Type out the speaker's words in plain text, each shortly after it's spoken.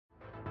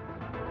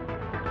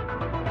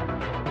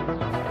Hey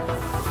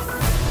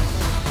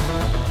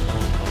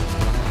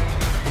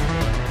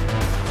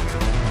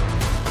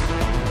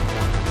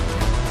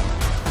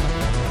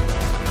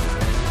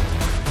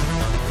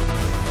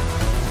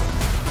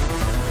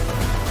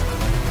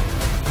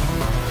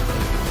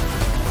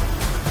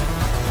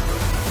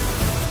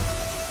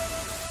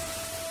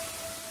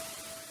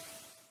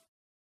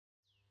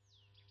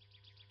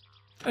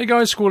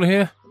guys, Squall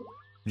here.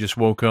 Just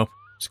woke up.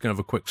 Just gonna have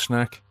a quick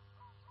snack.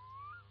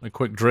 A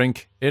quick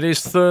drink. It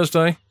is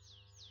Thursday.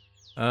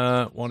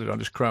 Why did I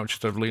just crouch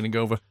instead of leaning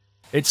over?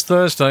 It's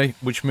Thursday,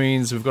 which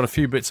means we've got a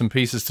few bits and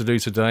pieces to do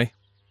today.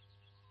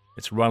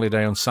 It's rally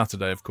day on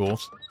Saturday, of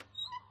course.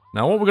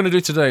 Now what we're going to do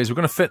today is we're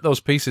going to fit those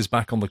pieces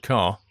back on the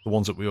car, the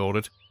ones that we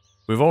ordered.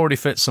 We've already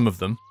fit some of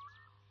them.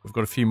 We've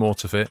got a few more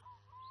to fit.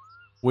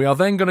 We are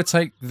then going to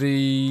take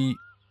the...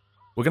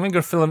 We're going to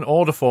go fill an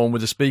order form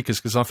with the speakers,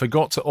 because I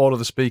forgot to order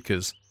the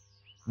speakers,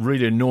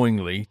 really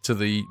annoyingly, to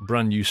the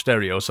brand new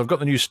stereo. So I've got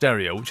the new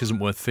stereo, which isn't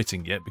worth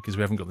fitting yet, because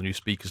we haven't got the new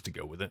speakers to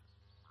go with it.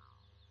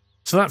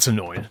 So that's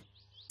annoying.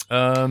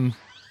 Then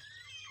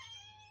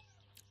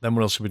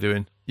what else are we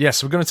doing?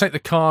 Yes, we're going to take the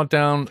car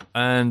down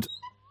and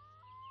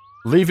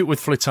leave it with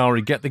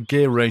Fleetari, get the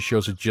gear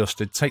ratios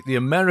adjusted, take the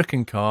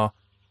American car.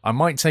 I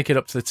might take it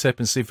up to the tip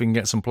and see if we can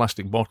get some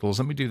plastic bottles.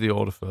 Let me do the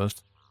order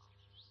first.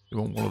 We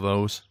want one of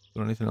those. Is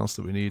there anything else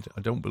that we need?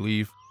 I don't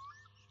believe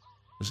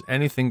there's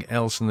anything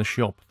else in the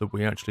shop that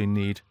we actually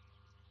need.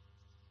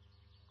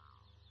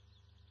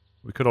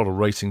 We could order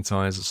racing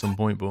tyres at some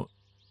point, but...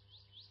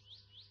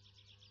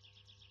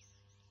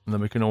 And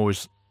then we can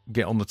always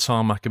get on the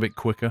tarmac a bit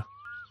quicker,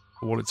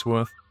 for what it's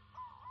worth.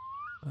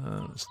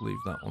 Let's leave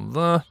that one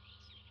there.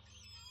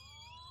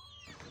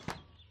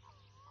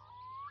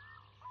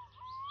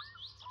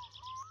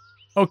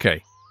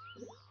 Okay.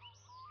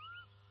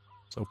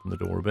 Let's open the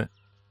door a bit.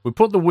 We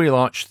put the wheel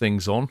arch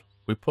things on.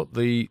 We put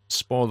the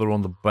spoiler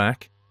on the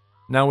back.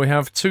 Now we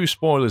have two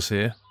spoilers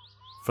here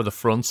for the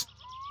front.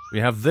 We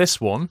have this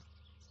one,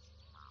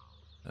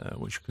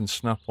 which can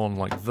snap on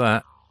like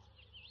that.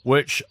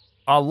 Which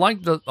I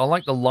like the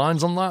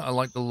lines on that. I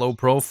like the low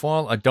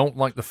profile. I don't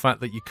like the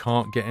fact that you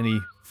can't get any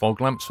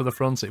fog lamps for the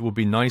front. It would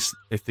be nice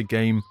if the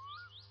game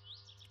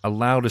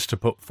allowed us to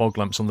put fog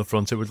lamps on the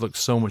front. It would look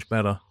so much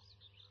better.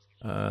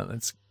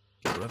 Let's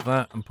get rid of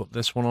that and put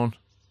this one on.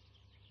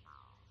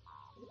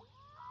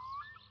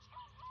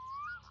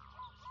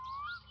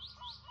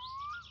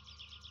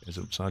 Is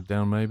upside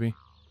down, maybe?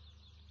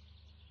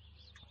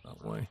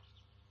 That way.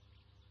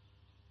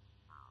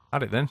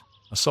 Had it then.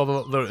 I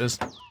saw there it is.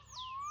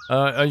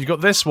 You've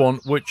got this one,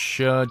 which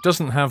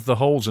doesn't have the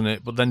holes in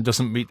it, but then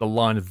doesn't meet the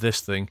line of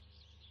this thing.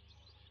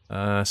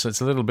 So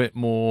it's a little bit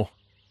more...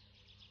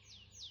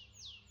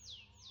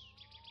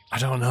 I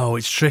don't know,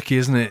 it's tricky,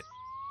 isn't it?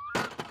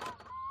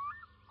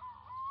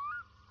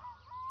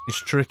 It's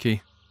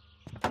tricky.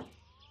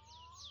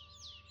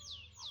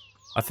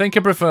 I think I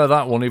prefer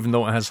that one, even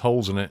though it has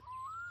holes in it.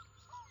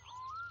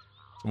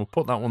 So we'll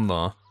put that one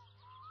there.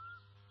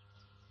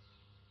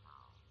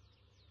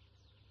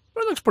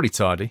 But it looks pretty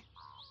tidy.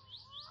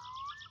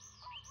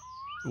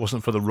 If it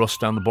wasn't for the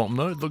rust down the bottom,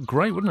 though, it'd look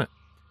great, wouldn't it?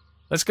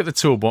 Let's get the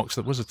toolbox.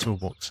 There was a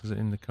toolbox. Is it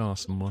in the car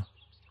somewhere?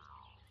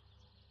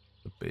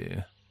 The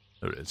beer.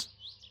 There it is.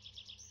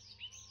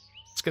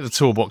 Let's get the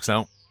toolbox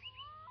out.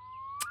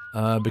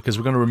 Because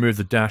we're going to remove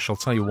the dash. I'll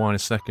tell you why in a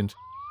second.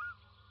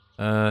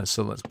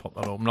 So let's pop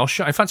that open.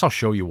 In fact, I'll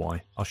show you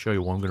why. I'll show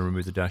you why I'm going to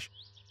remove the dash.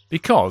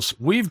 Because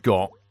we've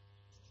got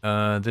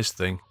this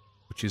thing,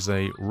 which is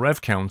a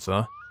rev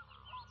counter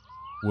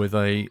with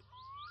a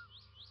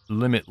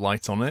limit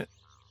light on it.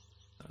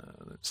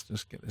 Let's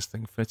just get this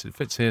thing fitted. It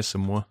fits here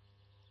somewhere.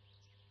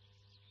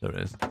 There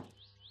it is.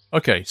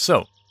 Okay,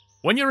 so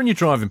when you're in your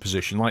driving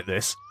position like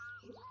this,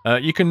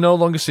 you can no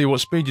longer see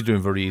what speed you're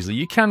doing very easily.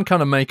 You can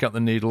kind of make out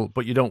the needle,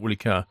 but you don't really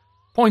care.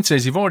 Point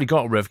is, you've already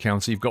got a rev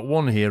counter. You've got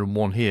one here and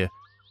one here.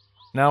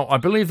 Now, I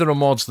believe there are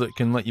mods that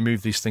can let you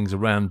move these things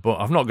around, but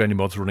I've not got any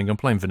mods running. I'm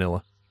playing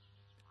vanilla.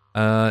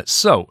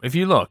 So, if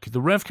you look, the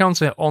rev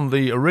counter on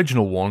the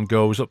original one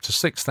goes up to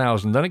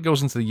 6,000, then it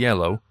goes into the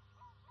yellow,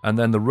 and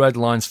then the red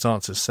line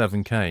starts at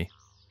 7k.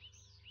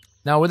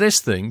 Now, with this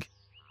thing,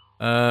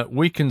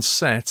 we can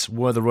set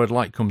where the red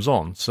light comes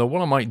on. So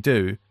what I might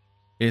do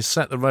is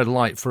set the red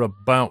light for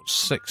about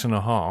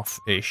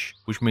 6.5-ish,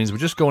 which means we're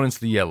just going into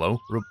the yellow.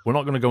 We're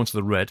not going to go into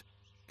the red.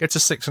 Get to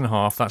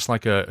 6.5, that's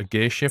like a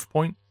gear shift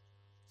point.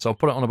 So I'll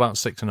put it on about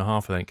 6.5, I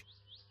think.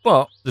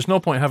 But there's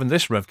no point having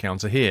this rev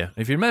counter here.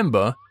 If you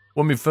remember,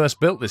 when we first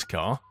built this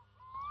car,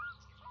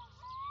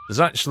 there's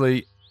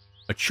actually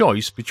a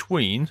choice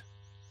between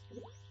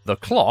the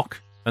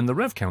clock and the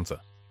rev counter.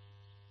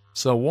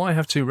 So why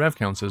have two rev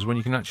counters when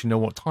you can actually know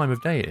what time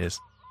of day it is?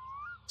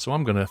 So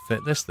I'm going to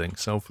fit this thing.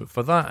 So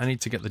for that, I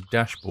need to get the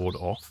dashboard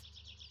off,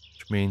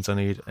 which means I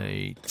need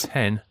a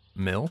 10mm.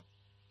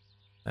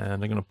 And I'm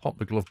going to pop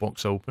the glove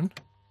box open.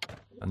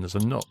 And there's a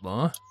nut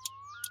there.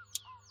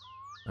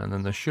 And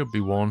then there should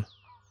be one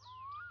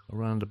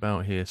around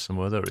about here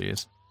somewhere. There he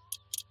is.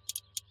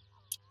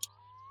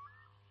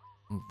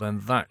 And then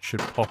that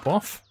should pop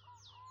off.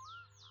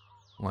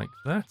 like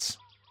that.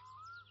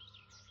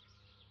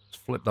 Let's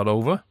flip that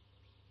over.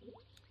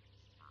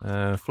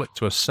 Flip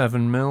to a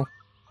 7mm.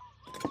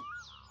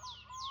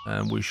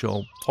 And we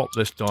shall pop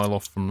this dial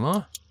off from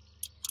there.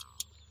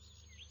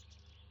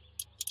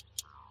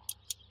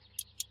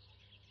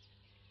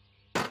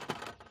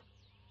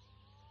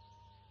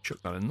 Chuck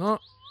that in there. Of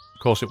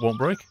course it won't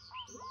break.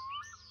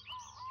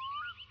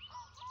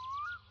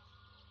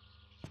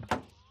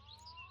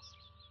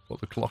 Put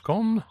the clock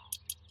on.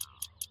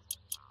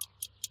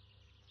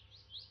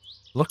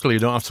 Luckily you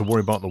don't have to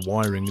worry about the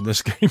wiring in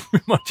this game.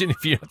 Imagine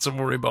if you had to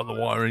worry about the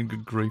wiring,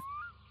 good grief.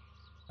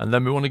 And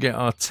then we want to get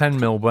our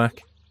 10mm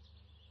back.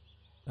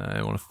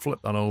 I want to flip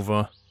that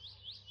over.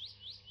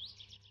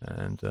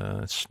 And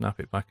snap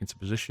it back into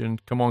position.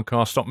 Come on,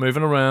 car, stop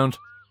moving around.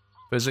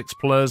 Physics,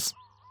 please.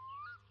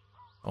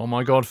 Oh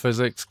my god,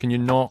 physics, can you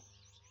not?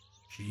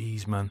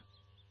 Jeez, man.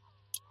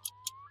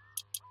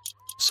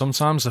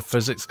 Sometimes the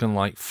physics can,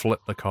 like, flip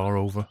the car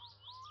over.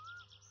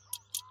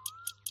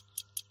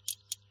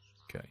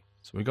 Okay,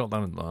 so we got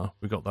that in there.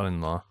 We got that in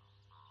there.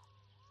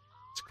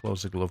 Let's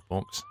close the glove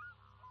box.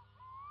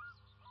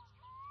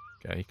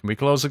 Okay, can we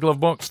close the glove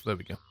box? There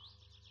we go.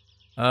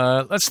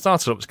 Let's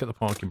start it up. Let's get the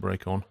parking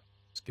brake on.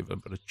 Let's give it a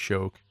bit of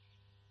choke.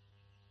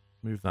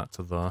 Move that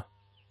to there.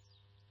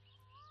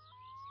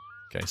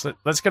 Okay, so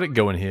let's get it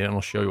going here, and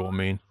I'll show you what I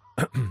mean.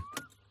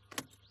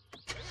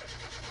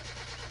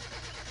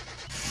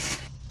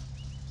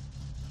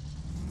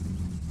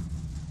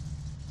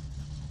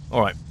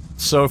 Alright,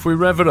 so if we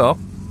rev it up,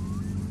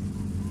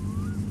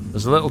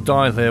 there's a little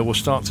dial here, we'll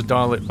start to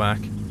dial it back.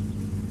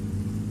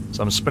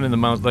 So I'm spinning the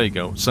mouse, there you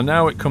go. So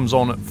now it comes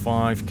on at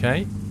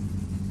 5k.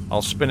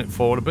 I'll spin it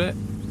forward a bit.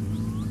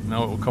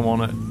 Now it will come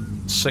on at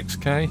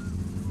 6k.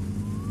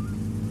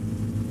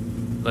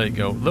 There you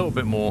go, a little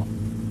bit more.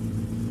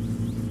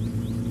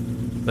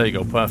 There you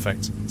go,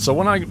 perfect. So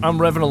when I'm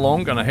revving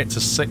along and I hit to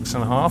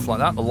 6.5 like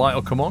that, the light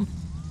will come on.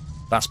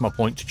 That's my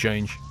point to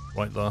change,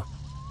 right there.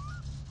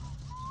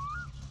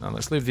 Now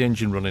let's leave the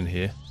engine running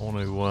here. I want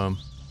to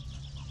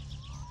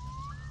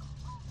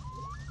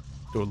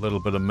do a little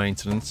bit of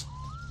maintenance.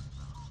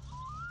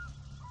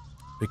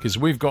 Because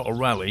we've got a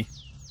rally.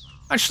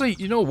 Actually,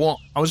 you know what?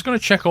 I was going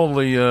to check all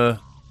the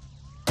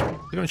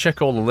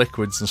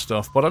liquids and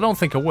stuff, but I don't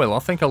think I will. I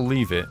think I'll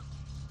leave it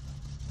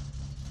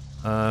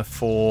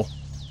for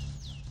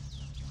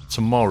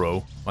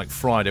tomorrow, like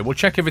Friday. We'll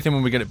check everything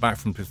when we get it back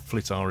from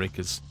Fleetari,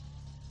 because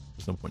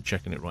there's no point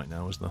checking it right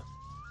now, is there?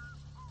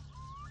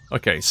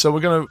 Okay, so we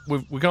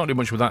can't do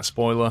much with that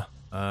spoiler.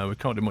 We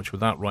can't do much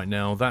with that right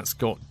now. That's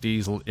got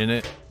diesel in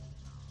it.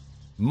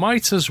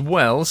 Might as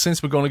well,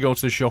 since we're going to go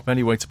to the shop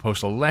anyway to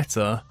post a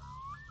letter,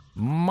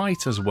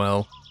 might as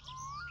well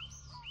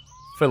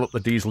fill up the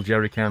diesel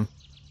jerry can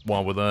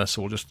while we're there.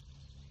 So we'll just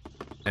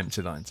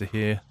empty that into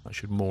here. That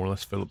should more or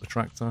less fill up the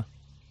tractor.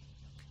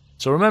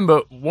 So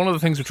remember, one of the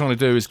things we're trying to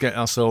do is get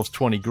ourselves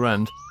 20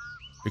 grand,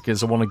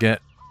 because I want to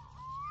get...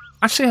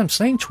 Actually, I'm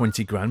saying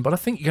 20 grand, but I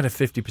think you get a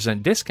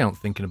 50% discount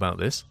thinking about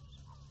this.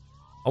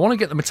 I want to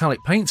get the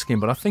metallic paint scheme,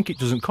 but I think it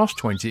doesn't cost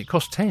 20, it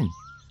costs 10.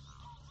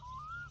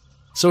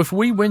 So if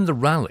we win the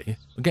rally,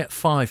 we get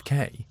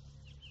 5k.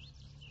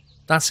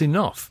 That's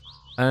enough.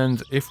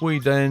 And if we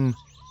then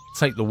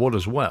take the wood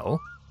as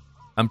well,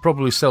 and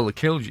probably sell the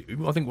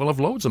Killdew, I think we'll have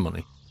loads of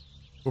money.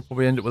 We'll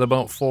probably end up with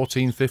about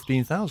 14,000,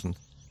 15,000.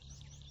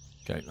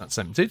 Okay, that's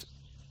emptied.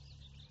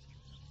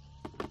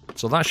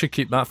 So that should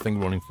keep that thing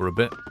running for a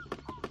bit.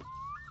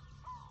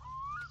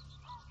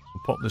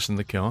 We'll pop this in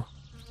the car.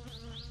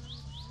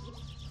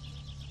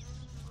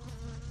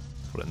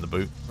 Put it in the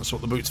boot. That's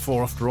what the boot's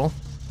for after all.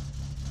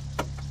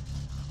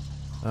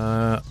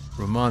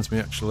 Reminds me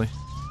actually.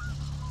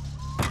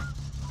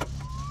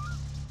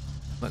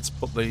 Let's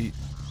put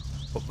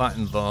that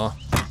in there.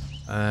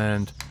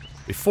 And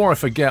before I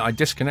forget, I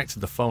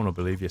disconnected the phone, I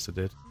believe. Yes, I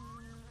did.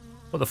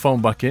 Put the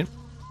phone back in.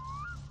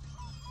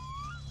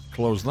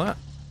 Close that.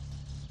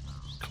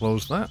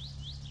 Close that.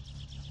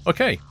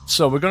 Okay,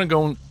 so we're going to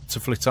go to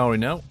Fleetari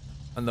now.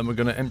 And then we're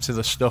going to empty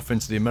the stuff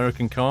into the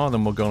American car.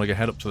 Then we're going to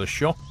head up to the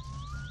shop.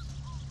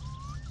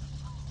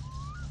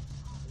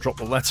 Drop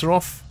the letter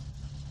off.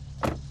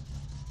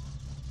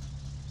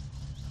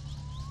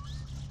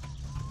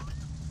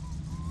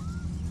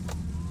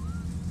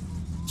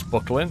 Let's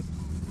buckle in.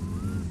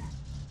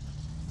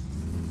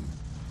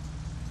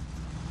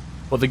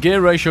 But the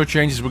gear ratio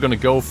changes we're going to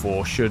go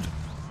for should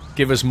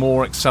give us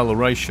more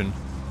acceleration,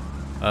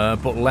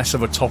 but less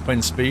of a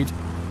top-end speed.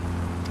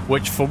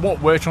 Which, for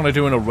what we're trying to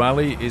do in a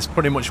rally, is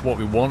pretty much what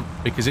we want,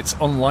 because it's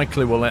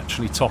unlikely we'll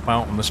actually top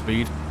out on the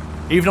speed.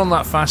 Even on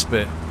that fast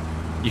bit,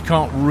 you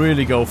can't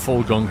really go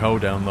full gung-ho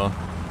down there.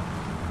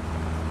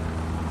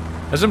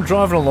 As I'm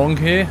driving along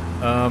here,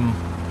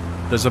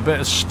 there's a bit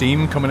of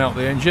steam coming out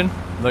the engine.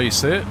 There you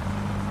see it.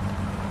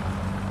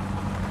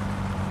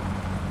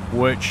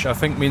 Which I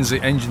think means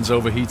the engine's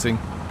overheating.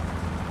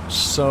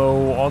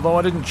 So, although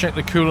I didn't check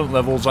the coolant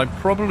levels, I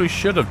probably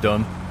should have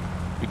done,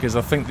 because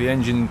I think the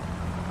engine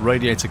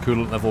radiator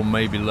coolant level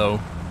may be low.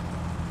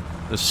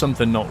 There's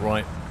something not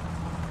right.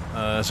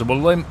 So we'll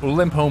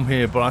limp home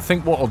here, but I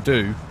think what I'll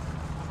do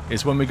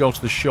is when we go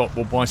to the shop,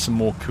 we'll buy some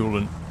more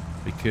coolant,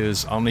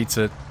 because I'll need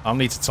to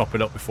top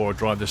it up before I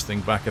drive this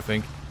thing back, I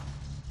think.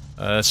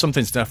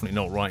 Something's definitely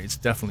not right. It's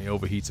definitely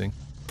overheating.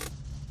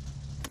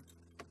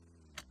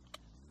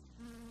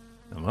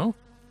 Hello?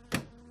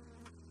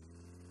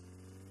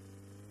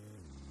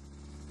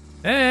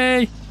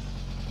 Hey!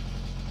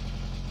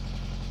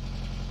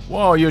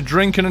 Whoa, you're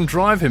drinking and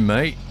driving,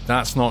 mate.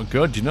 That's not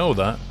good, you know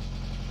that.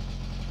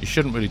 You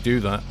shouldn't really do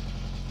that.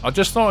 I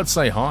just thought I'd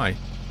say hi.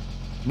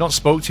 Not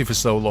spoke to you for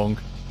so long.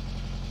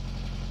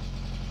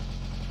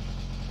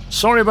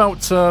 Sorry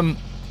about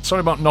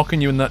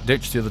knocking you in that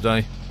ditch the other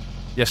day.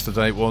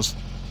 Yesterday it was.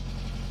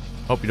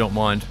 Hope you don't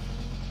mind.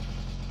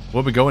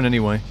 Where we going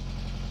anyway?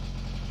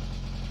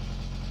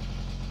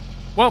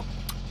 Well,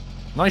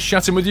 nice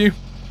chatting with you.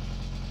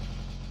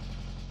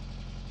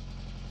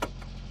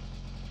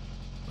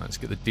 Let's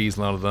get the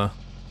diesel out of there.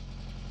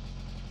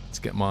 Let's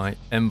get my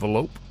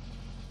envelope.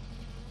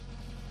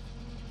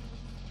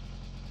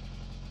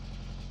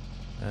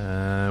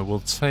 We'll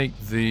take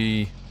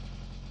the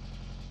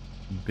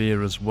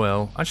beer as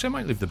well. Actually, I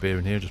might leave the beer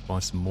in here, just buy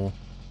some more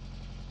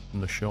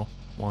from the shop.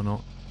 Why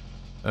not?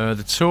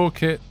 The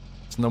toolkit,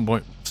 there's no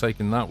point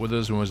taking that with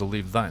us. We might as well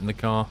leave that in the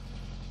car.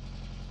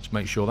 Just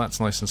make sure that's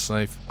nice and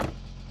safe.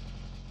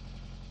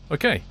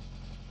 Okay.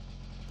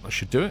 That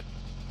should do it.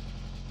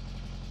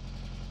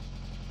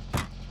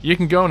 You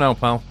can go now,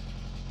 pal.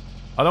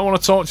 I don't want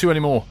to talk to you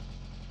anymore.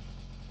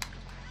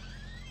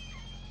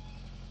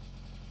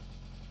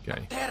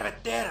 Okay. Terve,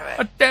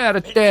 terve.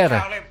 Terve.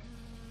 Mikä oli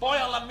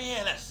pojalla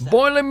mielessä?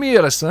 Boiling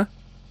mielessä?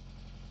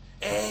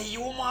 Ei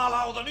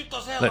jumalauta, nyt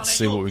on sellainen Let's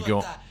see what we juttu,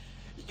 got.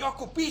 että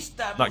joku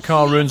pistää mun That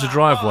car ruins a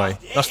silmään driveway.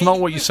 pahasti. That's Ei not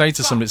what you say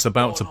to somebody that's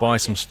about to kattoon buy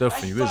some oikein. stuff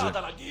for you, Ai is it?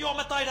 saatana, joo,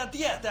 mä taidan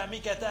tietää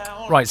mikä tää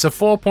on. Right, so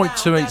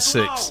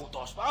 4.286.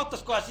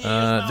 Auttaisikohan siinä,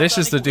 jos mä This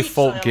otan is the niinku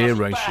default vitsailla gear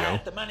sun ratio. päähän,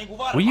 että mä niinku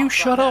varmaan Will you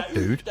shut näe up,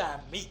 dude? yhtään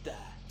mitään.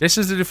 This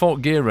is the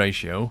default gear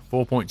ratio,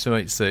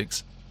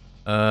 4.286.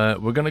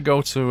 We're going to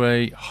go to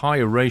a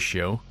higher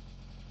ratio.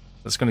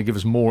 That's going to give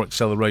us more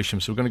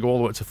acceleration. So we're going to go all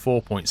the way up to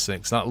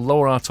 4.6. That'll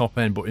lower our top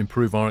end, but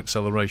improve our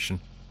acceleration.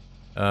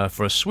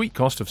 For a sweet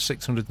cost of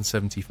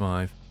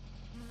 675.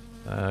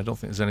 I don't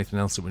think there's anything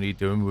else that we need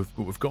doing.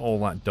 We've got all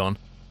that done.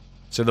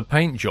 So the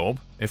paint job,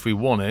 if we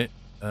want it,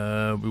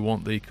 we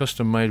want the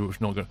custom made, which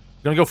we're not going to...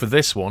 We're going to go for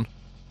this one.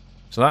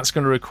 So that's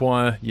going to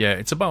require... Yeah,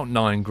 it's about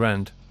 9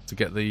 grand to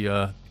get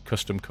the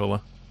custom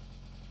colour.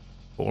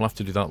 But we'll have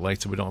to do that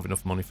later. We don't have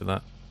enough money for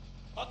that.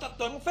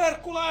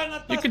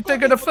 You can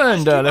take the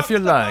Ferndale if you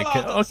like.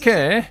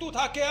 Okay.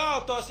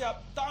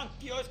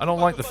 I don't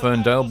like the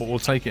Ferndale, but we'll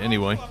take it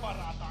anyway.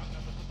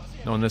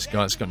 Knowing this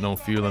guy, it's got no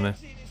fuel in it.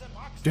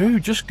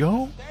 Dude, just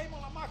go.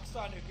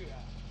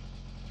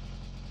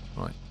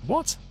 Right,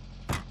 what?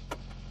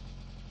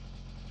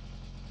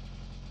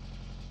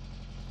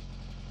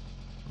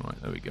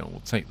 Right, there we go.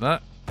 We'll take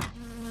that.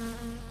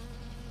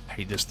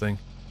 Hate this thing.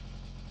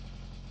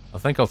 I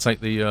think I'll take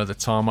the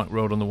tarmac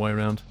road on the way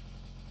around.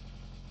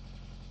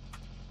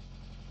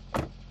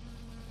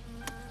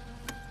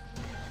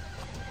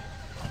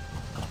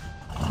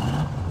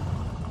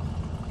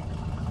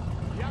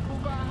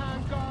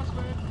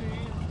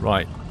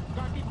 Right,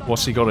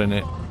 what's he got in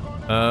it?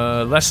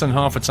 Less than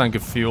half a tank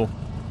of fuel.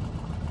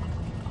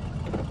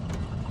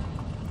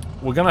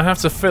 We're gonna have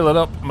to fill it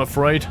up, I'm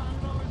afraid.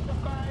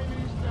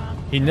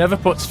 He never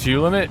puts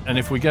fuel in it, and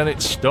if we get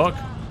it stuck,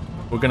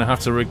 we're gonna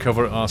have to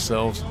recover it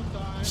ourselves.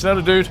 Is that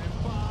a dude?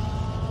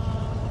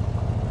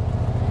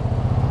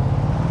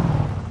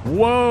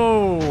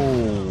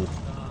 Whoa!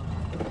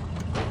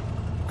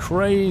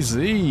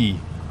 Crazy!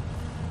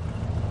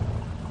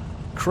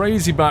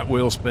 Crazy back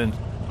wheel spin.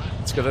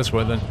 Let's go this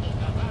way then.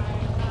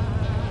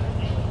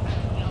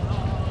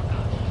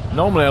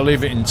 Normally I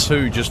leave it in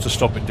 2 just to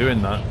stop it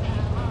doing that.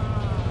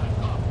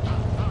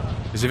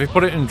 Because if you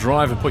put it in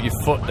drive and put your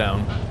foot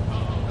down,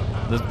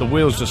 the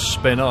wheels just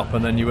spin up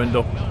and then you end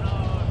up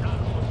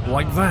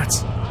like that.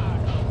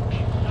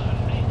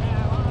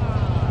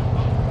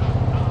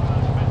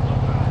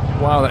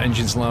 Wow, that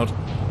engine's loud.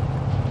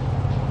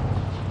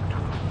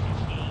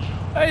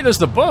 Hey, there's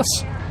the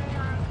bus!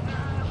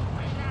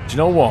 Do you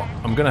know what?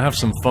 I'm going to have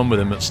some fun with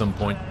him at some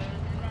point.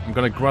 I'm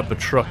going to grab the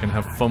truck and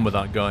have fun with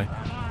that guy.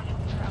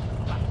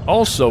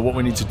 Also, what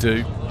we need to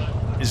do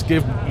is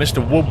give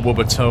Mr. Wub Wub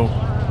a tow.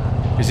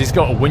 Because he's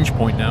got a winch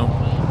point now.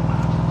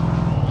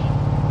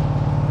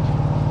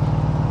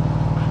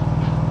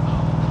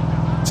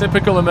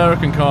 Typical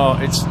American car.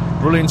 It's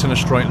brilliant in a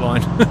straight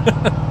line.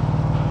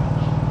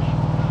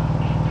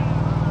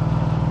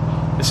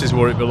 This is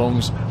where it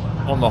belongs.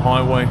 On the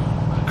highway.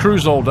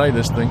 Cruise all day,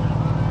 this thing.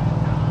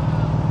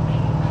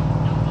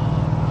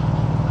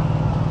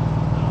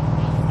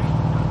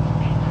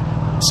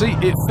 See,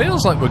 it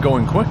feels like we're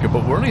going quicker,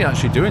 but we're only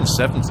actually doing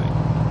 70.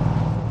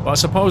 But I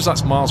suppose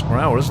that's miles per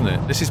hour, isn't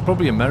it? This is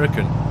probably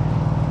American.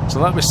 So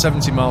that was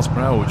 70 miles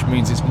per hour, which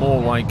means it's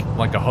more like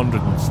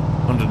 100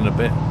 and a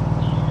bit.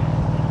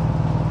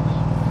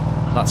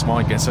 That's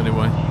my guess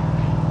anyway.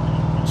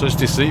 So it's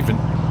deceiving.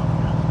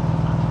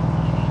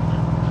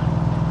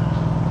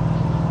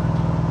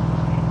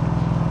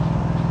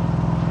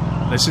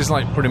 This is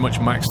like pretty much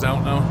maxed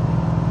out now.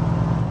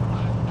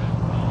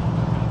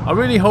 I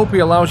really hope he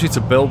allows you to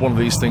build one of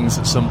these things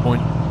at some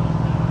point.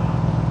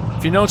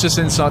 If you notice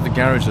inside the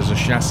garage there's a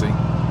chassis.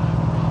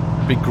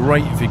 It'd be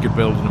great if you could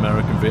build an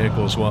American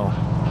vehicle as well.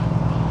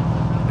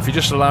 If he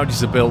just allowed you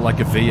to build like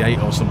a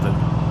V8 or something.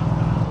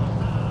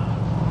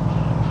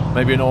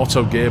 Maybe an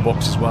auto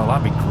gearbox as well,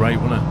 that'd be great,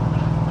 wouldn't it?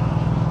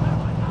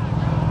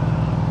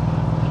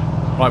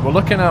 Right, we're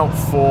looking out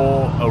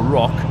for a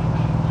rock.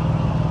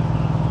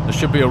 There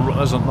should be a...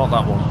 not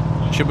that one.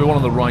 There should be one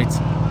on the right.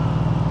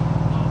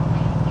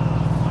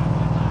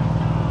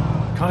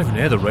 Can't even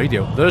hear the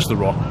radio. There's the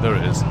rock. There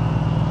it is.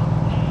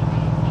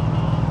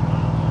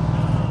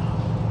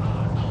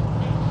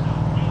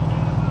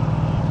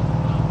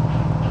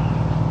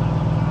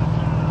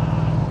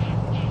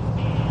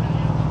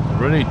 I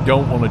really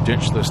don't want to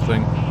ditch this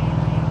thing.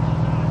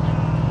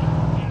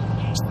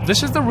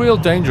 This is the real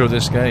danger of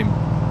this game.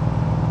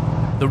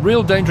 The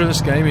real danger of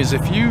this game is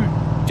if you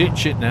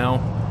ditch it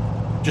now,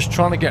 just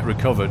trying to get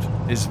recovered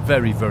is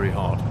very, very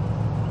hard.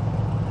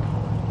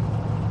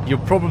 You'll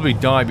probably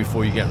die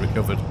before you get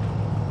recovered.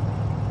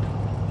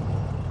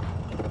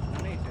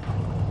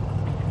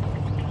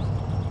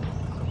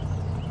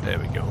 There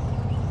we go.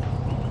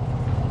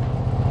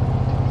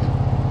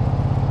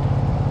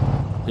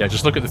 Yeah,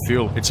 just look at the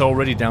fuel. It's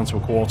already down to a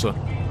quarter.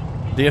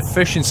 The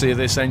efficiency of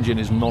this engine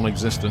is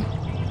non-existent.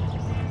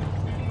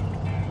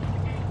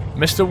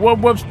 Mr.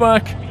 Wubwub's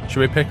back. Should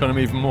we pick on him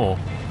even more?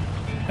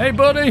 Hey,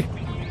 buddy!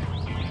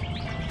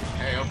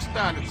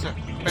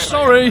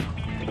 Sorry!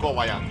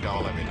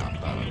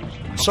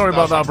 Sorry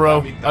about that,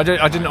 bro. I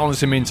didn't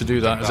honestly mean to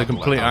do that. It's a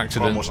complete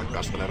accident.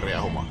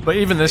 But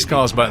even this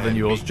car's better than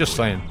yours, just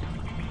saying.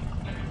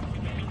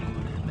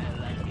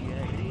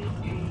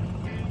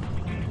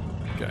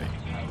 Okay,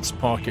 let's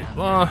park it.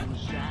 Ah,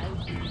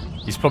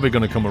 he's probably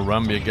going to come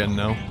around me again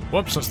now.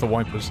 Whoops, that's the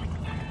wipers.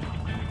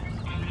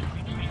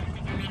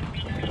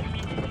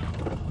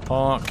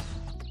 Park.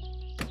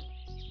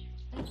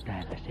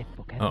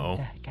 Uh-oh.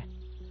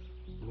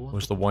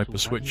 Where's the wiper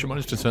switch? I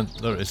managed to turn...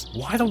 There it is.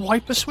 Why the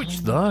wiper switch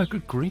there?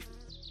 Good grief.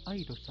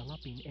 Right,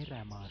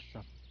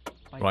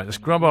 let's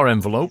grab our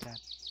envelope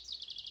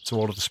to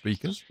order the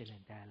speakers. I'm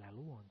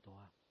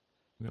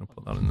going to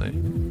put that in the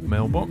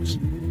mailbox.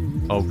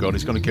 Oh god,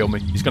 he's going to kill me.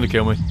 He's going to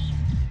kill me.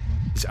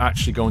 He's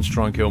actually going to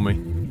try and kill me.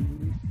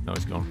 No,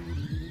 he's gone.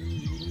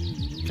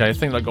 Okay, I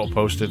think that got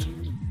posted.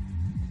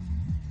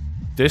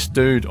 This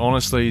dude,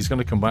 honestly, he's going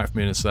to come back for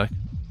me in a sec.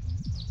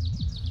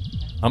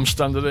 I'm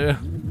standing here.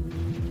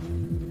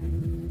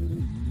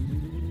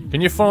 Can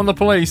you phone the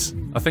police?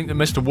 I think that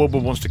Mr.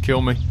 Wubble wants to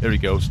kill me. Here he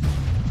goes.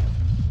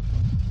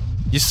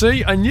 You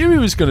see, I knew he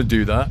was going to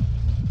do that.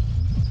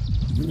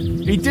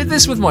 He did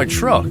this with my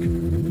truck.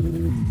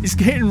 He's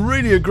getting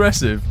really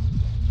aggressive.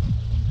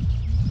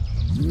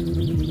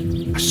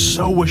 I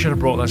so wish I'd have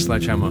brought that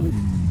sledgehammer.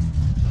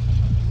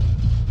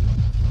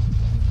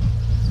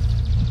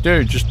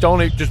 Dude, just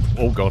don't eat, just...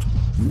 Oh god.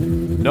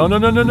 No, no,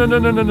 no, no, no, no,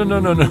 no, no, no, no,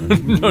 no, no,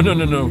 no, no,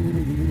 no, no.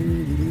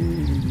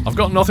 I've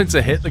got nothing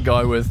to hit the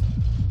guy with.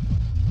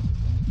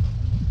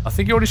 I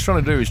think what he's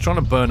trying to do is trying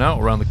to burn out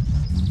around the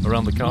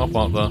car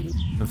park there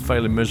and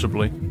failing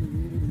miserably.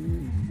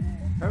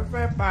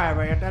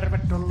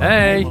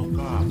 Hey!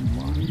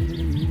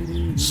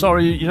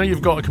 Sorry, you know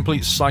you've got a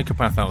complete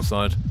psychopath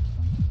outside.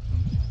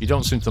 You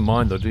don't seem to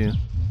mind though, do you?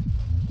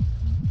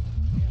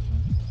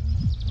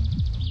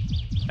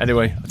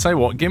 Anyway, I'll tell you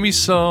what, give me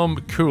some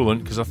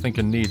coolant because I think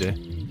I need it.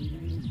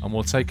 And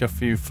we'll take a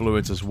few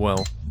fluids as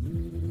well.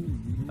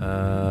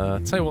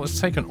 Tell you what, let's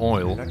take an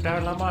oil.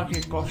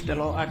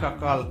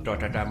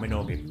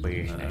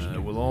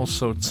 We'll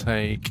also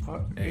take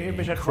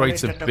a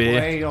crate of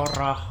beer. You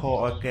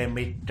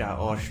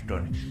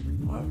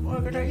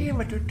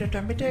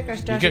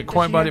get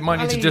quite bad, it might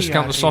need to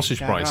discount the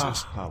sausage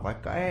prices.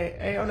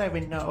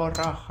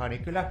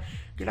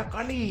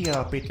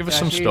 Give us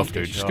some stuff,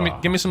 dude. Just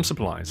give me some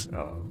supplies.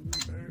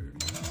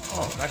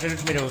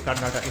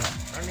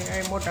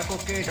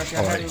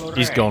 Alright,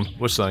 he's gone.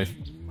 We're safe.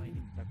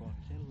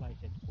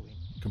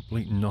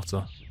 Complete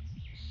nutter.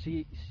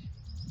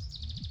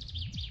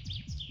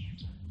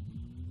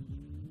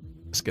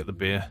 Let's get the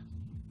beer.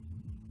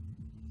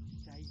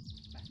 Okay,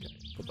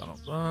 put that up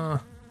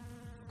there.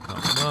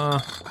 That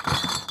there.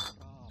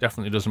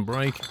 Definitely doesn't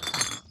break.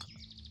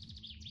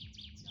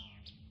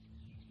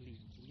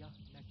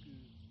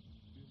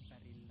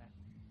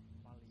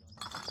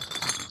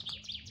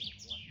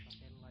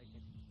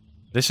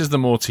 This is the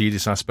more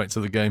tedious aspect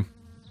of the game.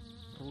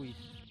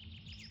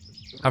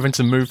 Having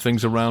to move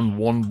things around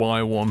one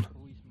by one.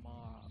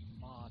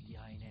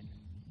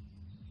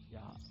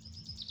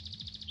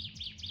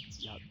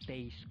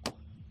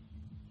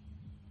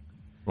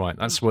 Right,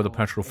 that's where the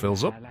petrol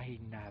fills up.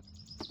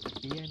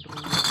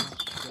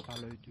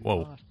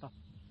 Whoa.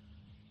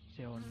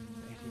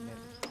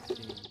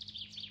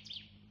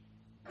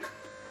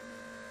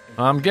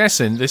 I'm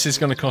guessing this is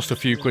going to cost a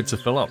few quid to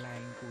fill up.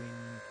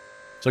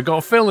 So I've got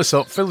to fill this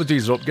up, fill the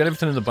diesel up, get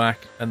everything in the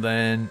back, and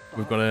then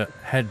we've got to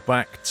head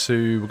back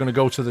to... We're going to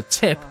go to the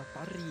tip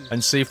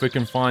and see if we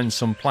can find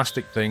some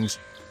plastic things.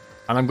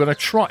 And I'm going to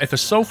try, if a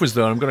sofa's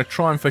there, I'm going to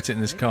try and fit it in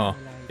this car.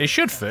 It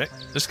should fit.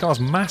 This car's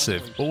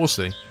massive, but we'll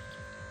see.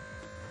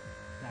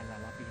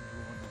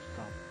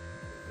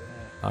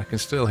 I can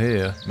still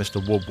hear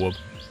Mr. Wub Wub,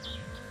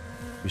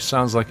 who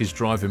sounds like he's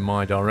driving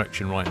my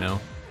direction right now.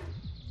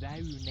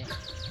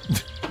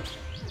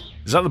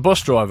 Is that the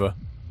bus driver?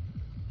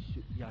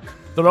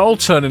 They're all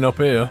turning up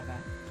here.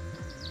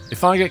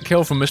 If I get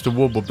killed from Mr.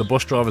 Wub Wub, the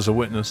bus driver's a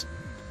witness.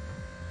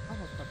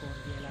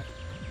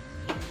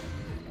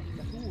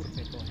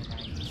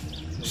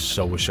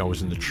 So wish I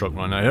was in the truck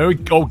right now.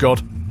 Oh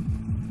god.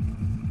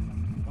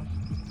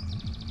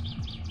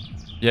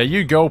 Yeah,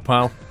 you go,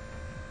 pal.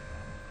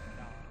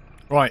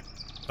 Right,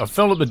 I've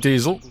filled up the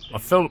diesel,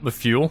 I've filled up the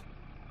fuel,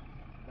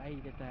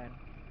 and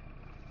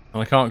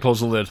I can't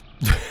close the lid.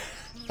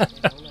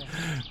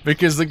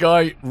 Because the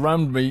guy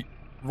rammed me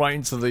right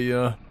into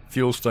the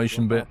fuel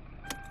station bit.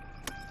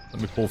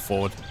 Let me pull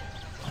forward.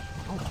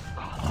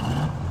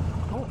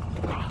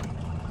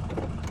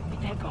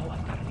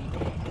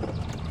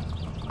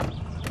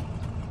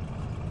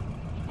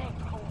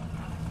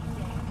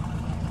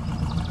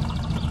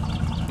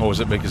 Or was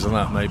it because of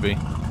that, maybe?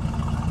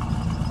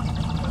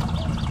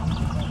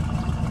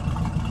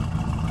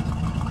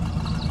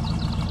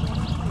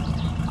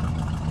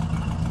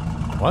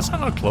 Why is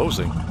that not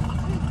closing?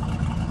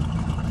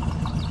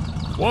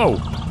 Whoa!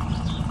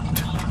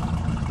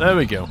 There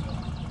we go.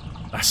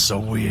 That's so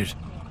weird.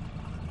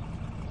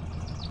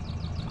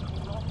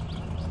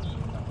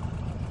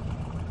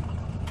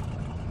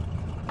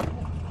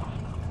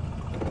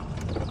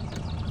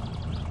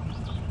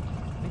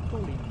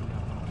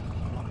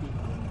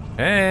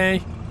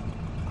 Hey!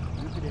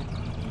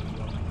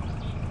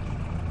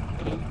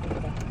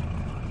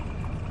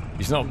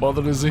 He's not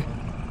bothered, is he?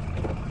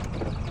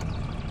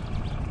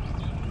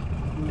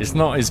 It's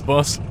not his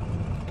bus,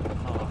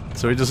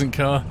 so he doesn't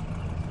care.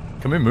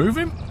 Can we move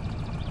him?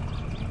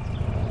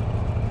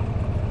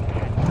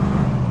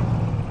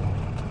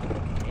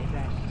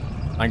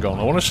 Hang on,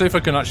 I want to see if I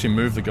can actually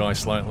move the guy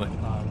slightly.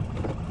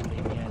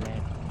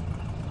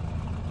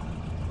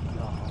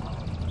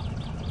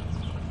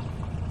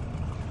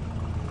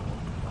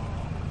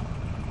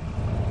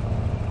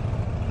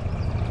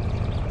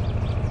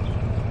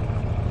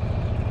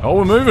 Oh,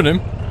 we're moving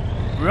him.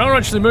 We are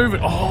actually moving.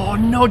 Oh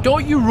no,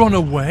 don't you run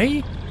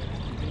away!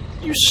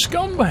 You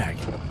scumbag!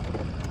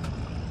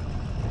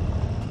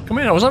 Come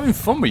in, I was having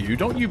fun with you.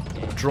 Don't you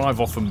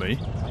drive off of me.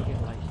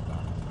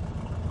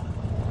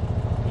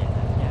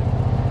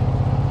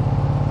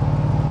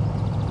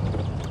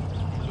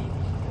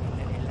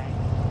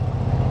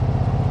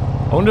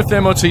 I wonder if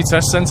the MOT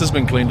test centre's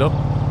been cleaned up.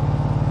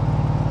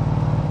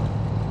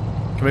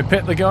 Can we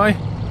pit the guy?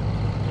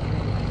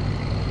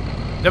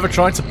 Never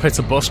tried to pit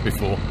a bus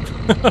before.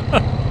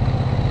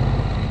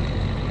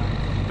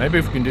 Maybe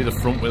if we can do the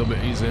front wheel a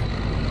bit easier.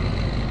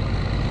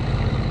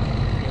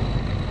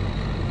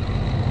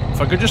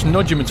 If I could just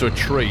nudge him into a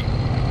tree.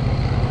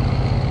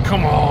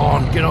 Come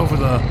on, get over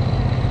there.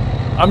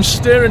 I'm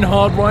steering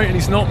hard right and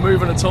he's not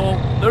moving at all.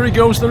 There he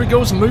goes, there he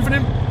goes. I'm moving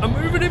him. I'm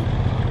moving him.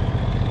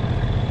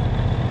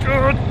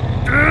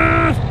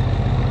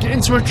 Get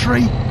into a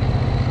tree.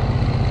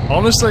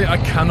 Honestly, I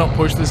cannot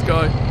push this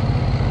guy.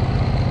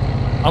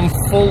 I'm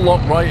full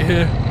lock right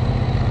here.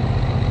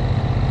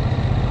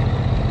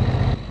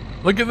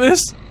 Look at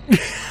this.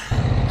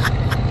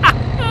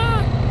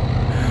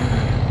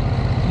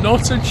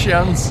 Not a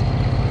chance.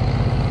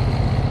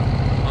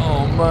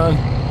 Oh man.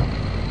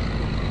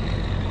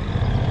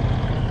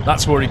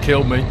 That's where he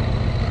killed me.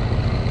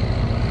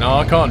 No,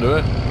 I can't do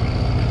it.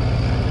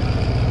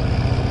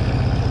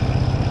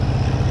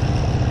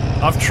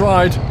 I've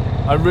tried.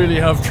 I really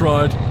have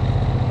tried.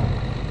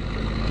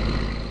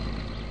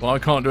 But I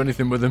can't do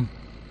anything with him.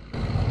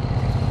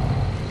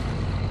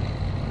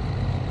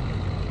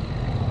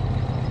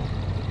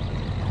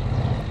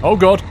 Oh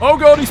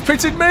god, he's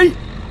pitted me!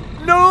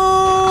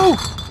 No!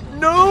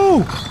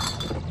 No!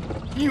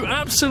 You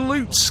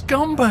absolute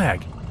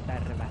scumbag!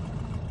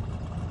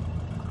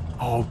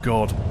 Oh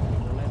god.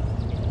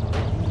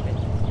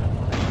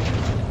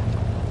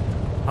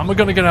 How am I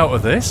gonna get out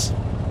of this?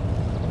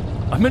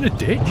 I'm in a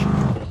ditch?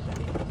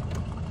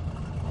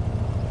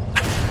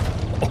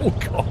 Oh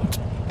god.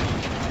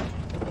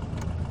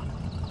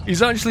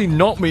 He's actually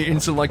knocked me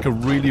into like a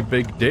really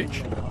big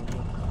ditch.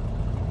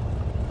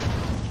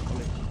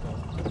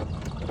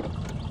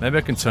 Maybe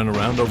I can turn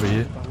around over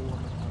here.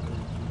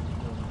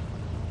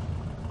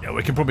 Yeah,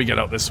 we can probably get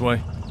out this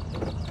way.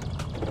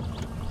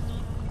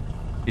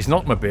 He's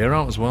knocked my beer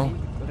out as well.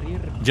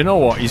 Do you know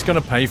what? He's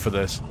going to pay for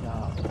this.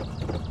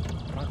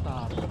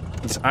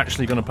 He's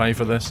actually going to pay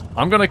for this.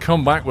 I'm going to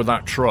come back with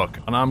that truck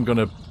and I'm going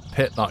to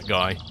pit that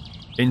guy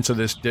into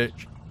this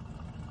ditch.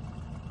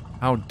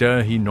 How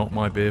dare he knock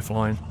my beer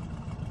flying?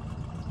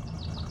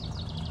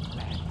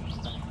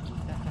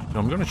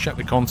 No, I'm going to check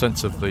the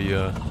contents of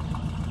the...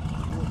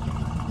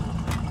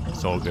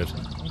 It's all good.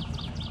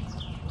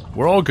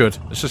 We're all good.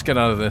 Let's just get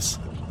out of this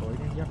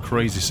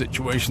crazy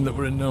situation that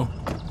we're in now.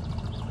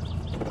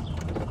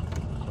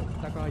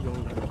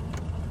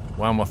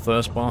 Wow, my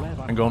thirst bar.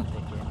 Hang on.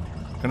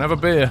 Can I have a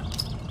beer?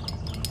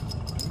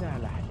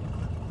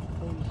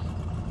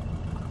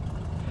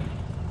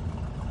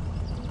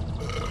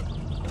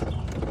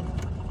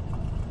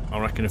 I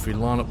reckon if we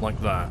line up like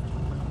that,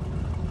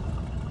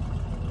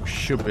 we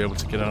should be able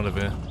to get out of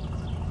here.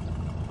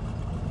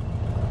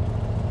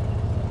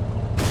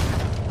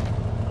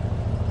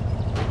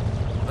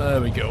 There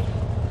we go.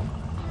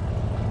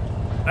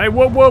 Hey,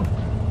 whoop whoop!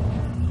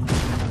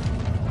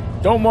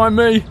 Don't mind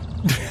me.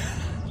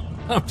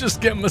 I'm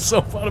just getting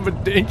myself out of a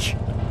ditch.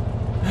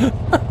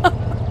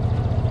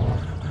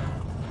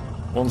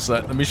 One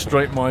sec, let me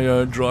straighten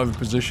my driving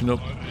position up.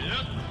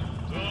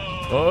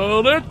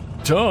 Hold it.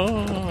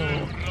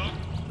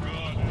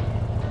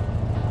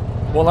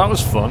 Well, that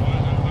was fun.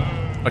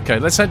 Okay,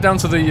 let's head down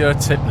to the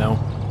tip now.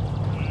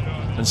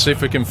 And see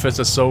if we can fit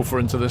a sofa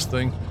into this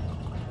thing.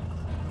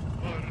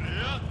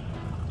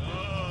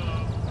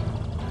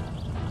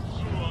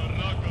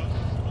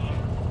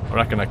 I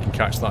reckon I can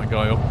catch that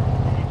guy up.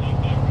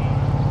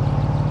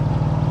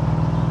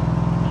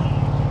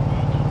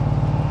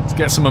 Let's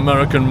get some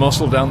American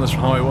muscle down this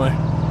highway.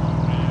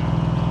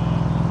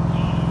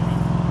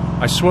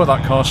 I swear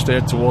that car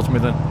steered towards me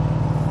then.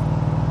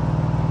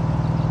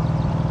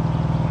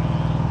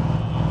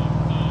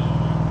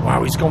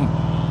 Wow, he's gone...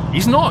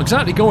 He's not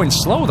exactly going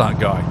slow, that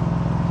guy.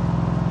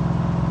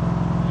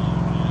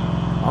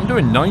 I'm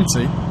doing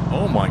 90.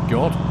 Oh my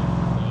god.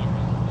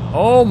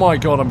 Oh my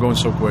god, I'm going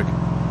so quick.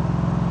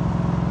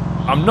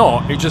 I'm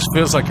not, it just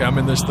feels like I'm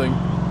in this thing.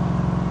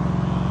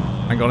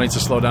 Hang on, I need to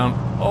slow down.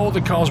 Oh,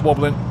 the car's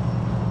wobbling.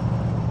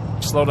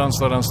 Slow down,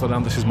 slow down, slow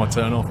down. This is my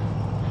turn off.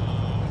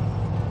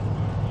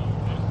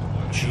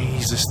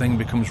 Jeez, this thing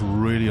becomes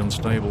really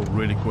unstable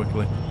really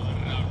quickly.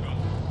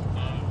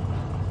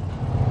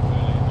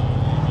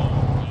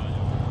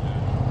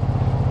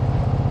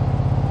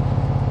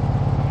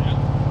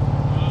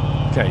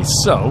 Okay,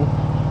 so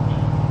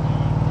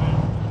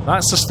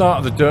that's the start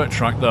of the dirt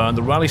track there, and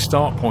the rally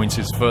start point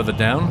is further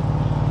down.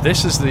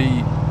 This is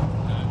the...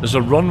 There's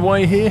a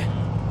runway here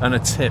and a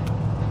tip.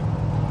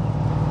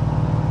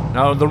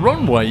 Now, the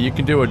runway, you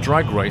can do a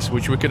drag race,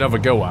 which we could have a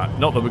go at.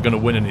 Not that we're going to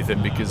win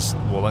anything because,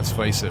 well, let's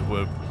face it,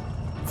 we're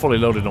fully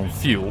loaded on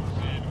fuel.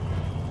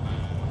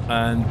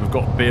 And we've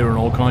got beer and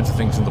all kinds of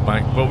things in the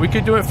back. But we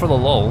could do it for the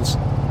lulz.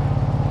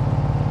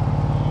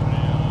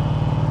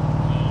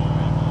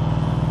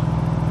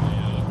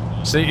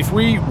 See, if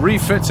we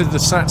refitted the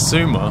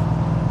Satsuma,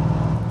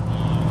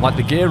 like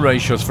the gear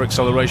ratios for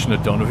acceleration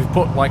are done, if we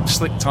put, like,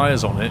 slick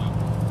tyres on it,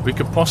 we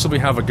could possibly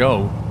have a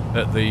go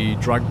at the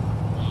drag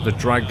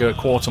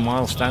quarter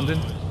mile standing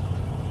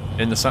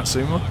in the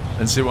Satsuma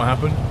and see what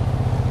happened.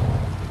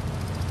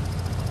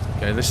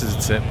 Okay, this is a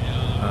tip.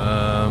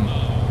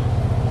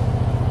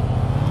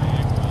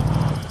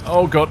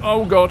 Oh god,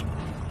 oh god.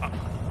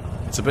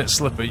 It's a bit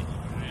slippy.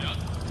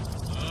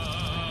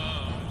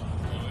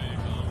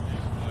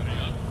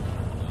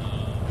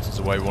 This is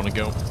the way we want to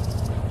go.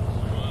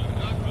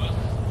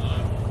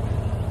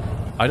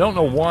 I don't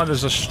know why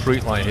there's a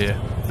street light here.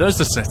 There's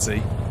the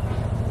settee.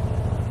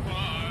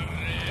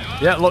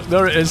 Yeah, look,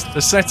 there it is.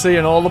 The settee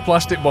and all the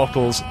plastic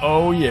bottles.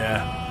 Oh,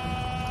 yeah.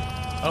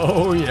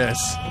 Oh,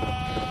 yes.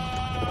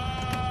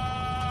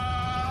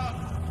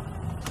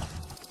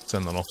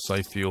 Turn that off,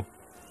 save fuel.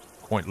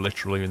 Quite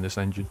literally in this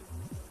engine.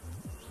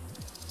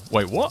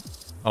 Wait, what?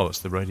 Oh, that's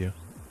the radio.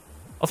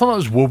 I thought that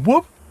was whoop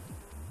whoop.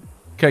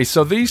 Okay,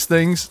 so these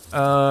things,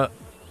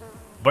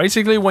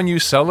 basically when you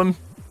sell them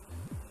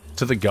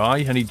to the guy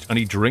and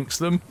he drinks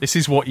them, this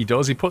is what he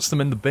does. He puts them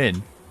in the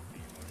bin.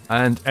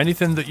 And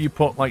anything that you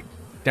put, like,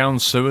 down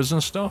sewers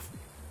and stuff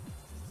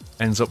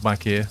ends up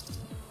back here.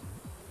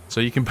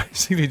 So you can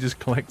basically just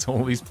collect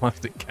all these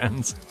plastic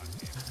cans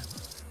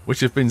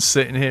which have been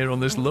sitting here on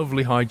this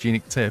lovely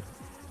hygienic tip.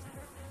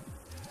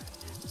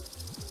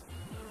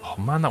 Oh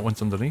man, that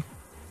went underneath.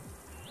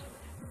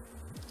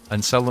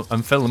 And sell them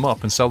and fill them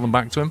up and sell them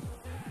back to him.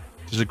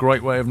 Which is a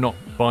great way of not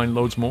buying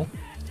loads more.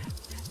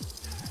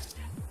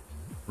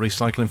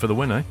 Recycling for the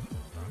win, eh?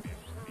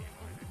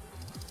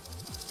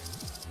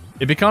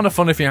 It'd be kind of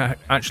fun if you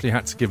actually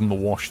had to give him the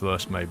wash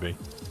first, maybe.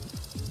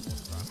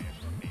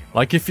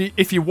 Like, if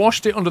you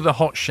washed it under the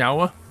hot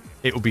shower,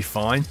 it would be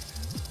fine.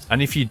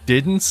 And if you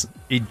didn't,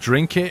 he'd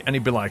drink it and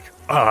he'd be like,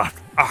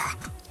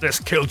 this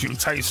killed you,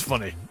 tastes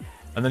funny.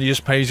 And then he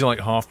just pays you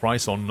like half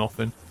price on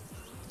nothing.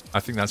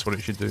 I think that's what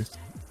it should do.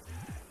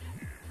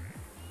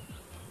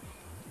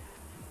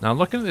 Now,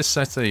 looking at this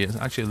settee, it's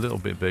actually a little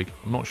bit big.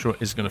 I'm not sure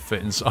it is going to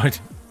fit inside.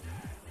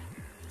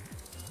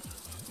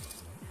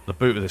 The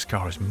boot of this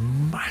car is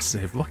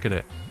massive. Look at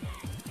it.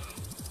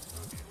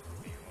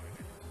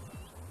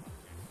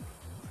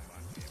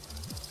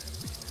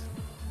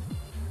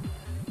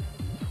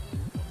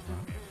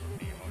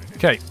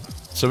 Okay,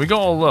 so we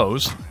got all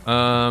those.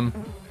 And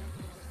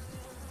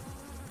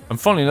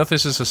funnily enough,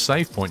 this is a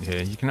save point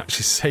here. You can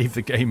actually save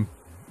the game,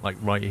 like,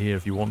 right here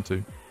if you want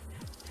to.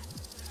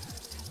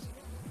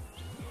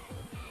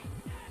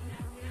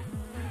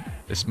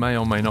 This may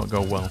or may not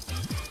go well.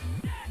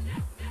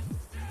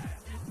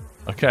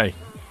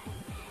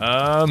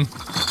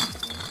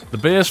 The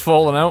beer's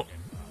fallen out.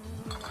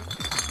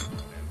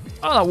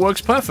 Oh, that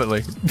works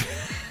perfectly.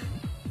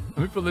 Let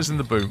me put this in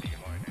the boot.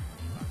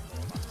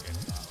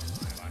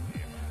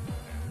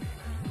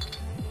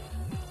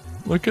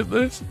 Look at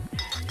this.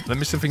 Let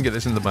me see if we can get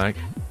this in the bag.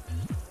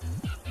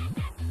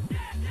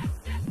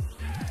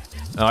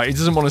 Alright, he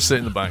doesn't want to sit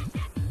in the bag.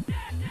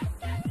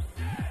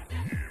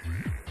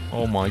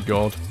 Oh my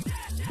god.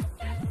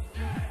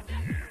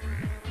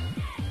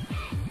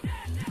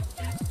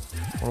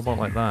 What about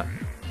like that?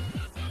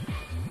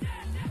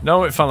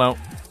 No, it fell out.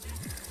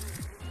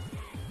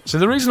 So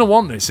the reason I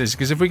want this is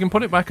because if we can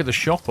put it back at the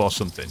shop or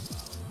something,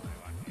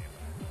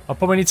 I'll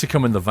probably need to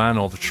come in the van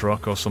or the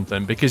truck or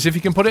something, because if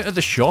you can put it at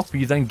the shop,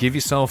 you then give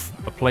yourself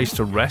a place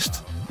to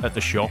rest at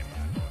the shop,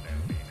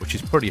 which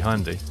is pretty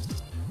handy.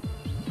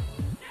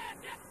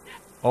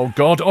 Oh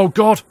god, oh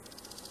god!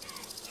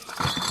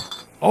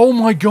 Oh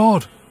my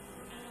god!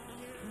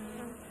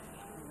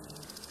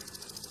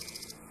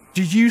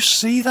 Did you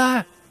see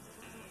that?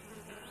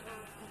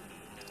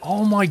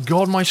 Oh my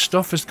god, my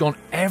stuff has gone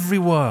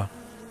everywhere.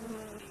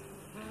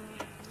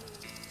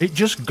 It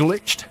just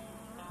glitched.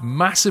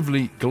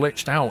 Massively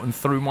glitched out and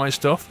threw my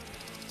stuff.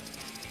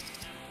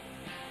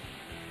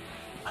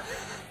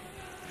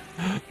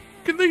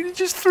 They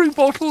just threw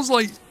bottles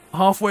like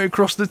halfway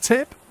across the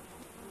tip.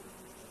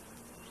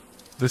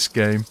 This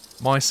game.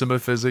 My summer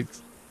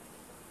physics.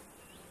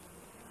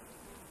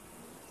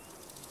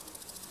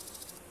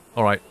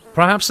 Alright,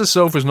 perhaps the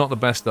sofa's not the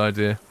best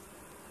idea.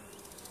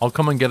 I'll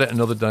come and get it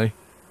another day.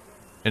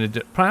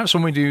 Perhaps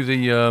when we do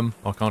the,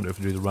 I can't do it if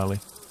we do the rally.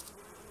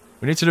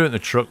 We need to do it in the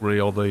truck, really,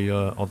 or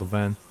the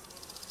van.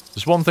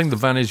 There's one thing the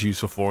van is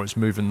useful for, it's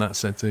moving that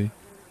settee.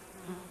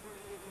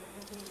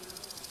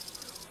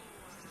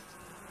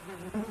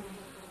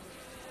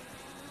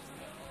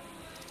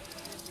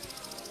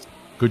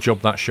 Good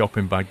job that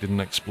shopping bag didn't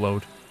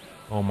explode.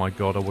 Oh my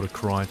god, I would have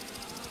cried.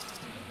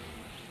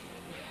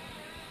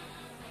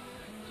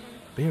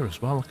 Beer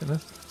as well, look at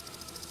this.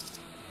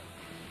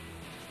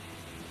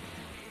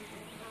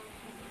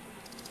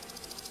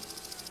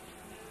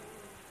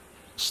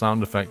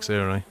 Sound effects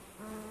here, eh?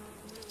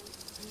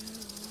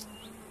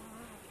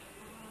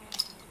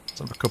 Let's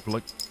have a couple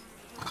of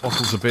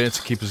bottles of beer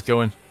to keep us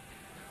going.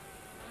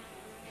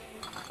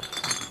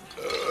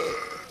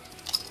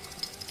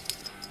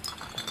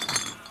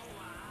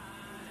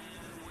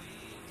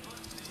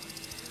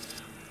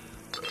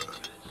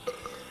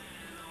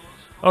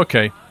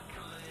 Okay.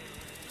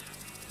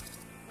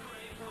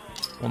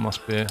 One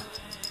last beer.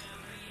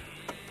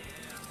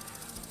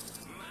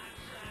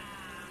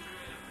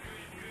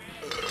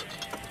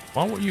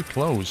 Why won't you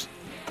close?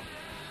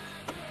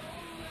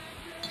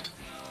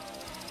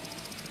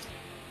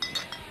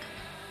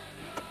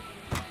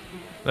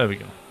 There we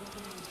go.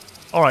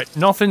 Alright,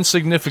 nothing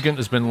significant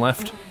has been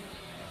left.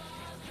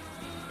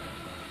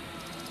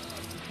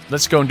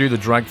 Let's go and do the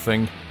drag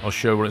thing. I'll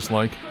show what it's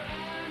like.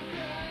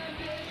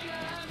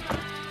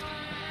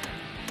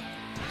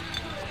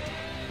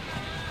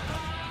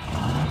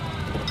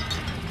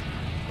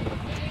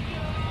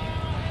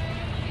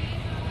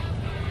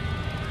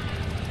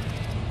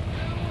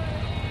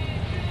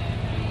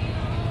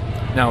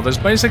 Now, there's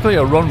basically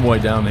a runway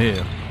down here.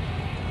 You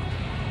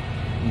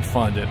can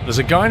find it. There's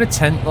a guy in a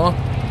tent there.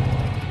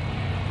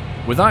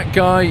 With that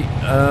guy,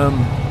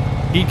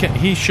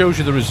 he shows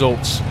you the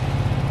results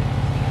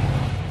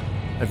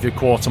of your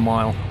quarter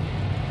mile.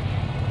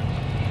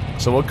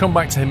 So we'll come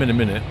back to him in a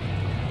minute.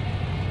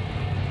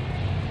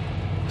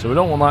 So we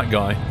don't want that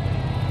guy.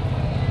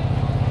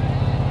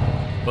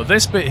 But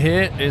this bit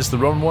here is the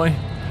runway.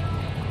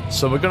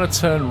 So we're going to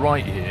turn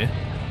right here.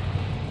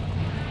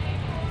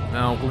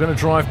 Now, we're going to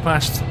drive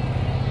past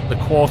the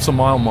quarter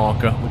mile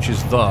marker, which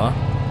is there.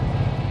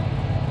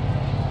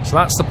 So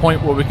that's the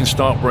point where we can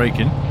start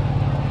braking.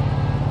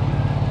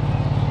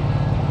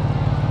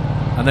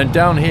 And then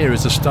down here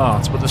is the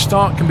start, but the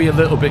start can be a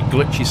little bit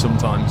glitchy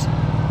sometimes.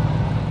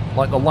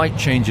 Like the light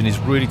changing is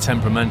really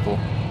temperamental.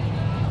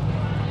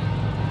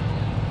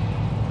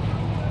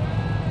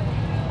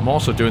 I'm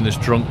also doing this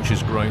drunk, which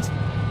is great.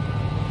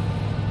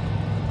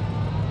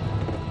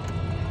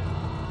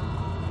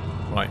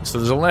 Right, so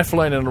there's a left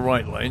lane and a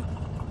right lane.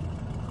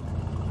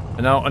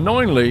 And now,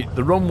 annoyingly,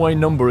 the runway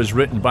number is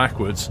written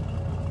backwards.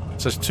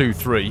 It says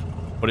 2-3,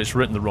 but it's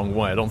written the wrong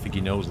way. I don't think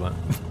he knows that.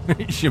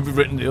 It should be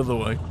written the other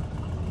way.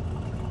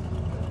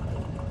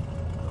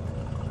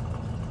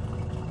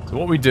 So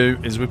what we do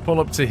is we pull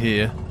up to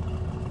here.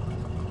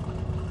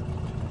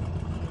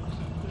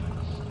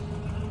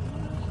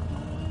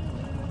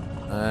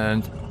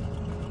 And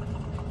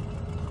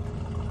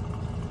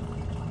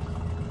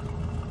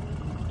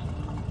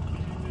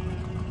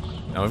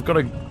now we've got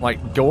to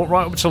like go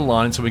right up to the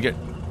line so we get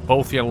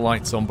both yellow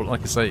lights on, but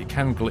like I say, it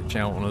can glitch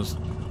out on us.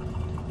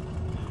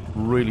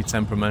 Really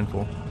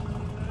temperamental.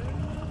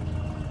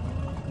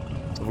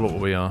 Let's have a look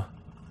where we are.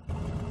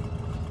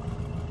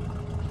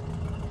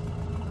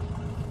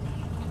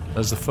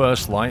 There's the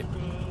first light.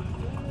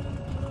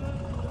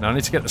 Now I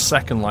need to get the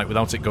second light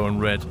without it going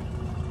red.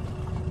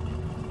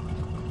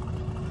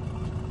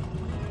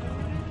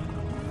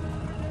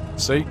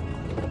 See?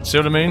 See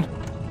what I mean?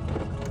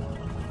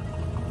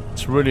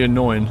 It's really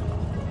annoying.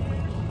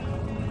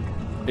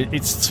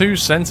 It's too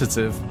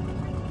sensitive.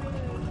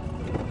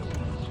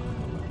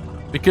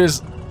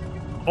 Because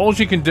all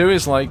you can do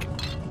is like,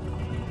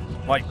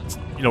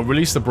 you know,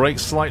 release the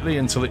brakes slightly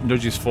until it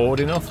nudges forward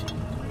enough.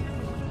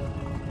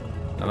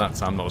 Now that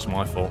time that was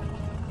my fault.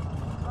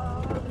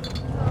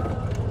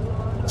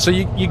 So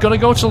you gotta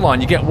go to the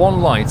line, you get one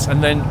light,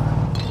 and then,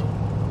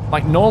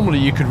 like normally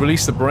you could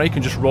release the brake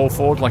and just roll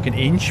forward like an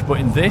inch, but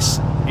in this,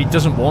 it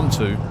doesn't want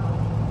to.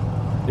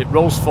 It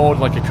rolls forward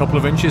like a couple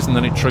of inches and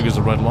then it triggers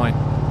a red light.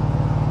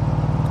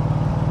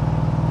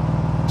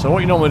 So what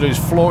you normally do is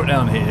floor it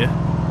down here,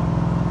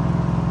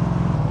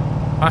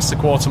 past the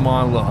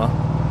quarter-mile there,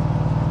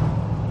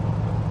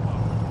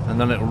 and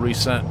then it'll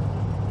reset.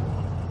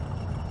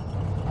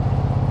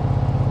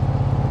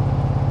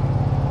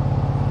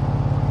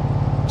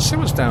 See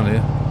what's down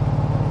here.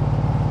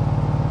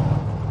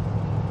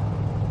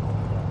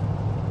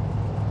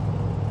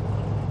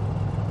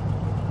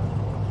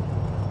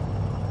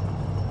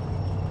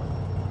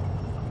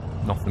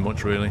 Nothing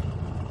much really.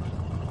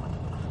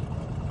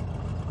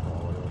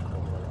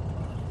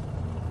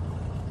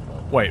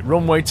 Wait,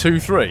 runway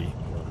 23?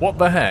 What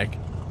the heck?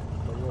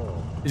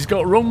 He's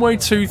got runway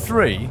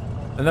 23,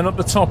 and then up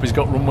the top he's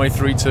got runway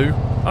 32.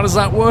 How does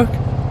that work?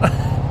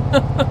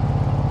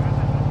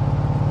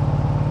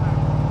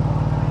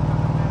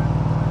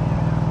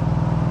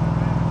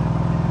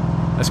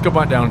 Let's go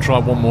back down and try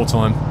one more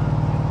time.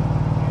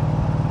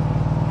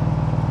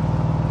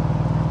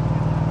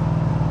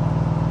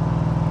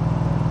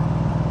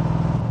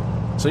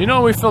 So you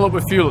know we fill up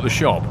with fuel at the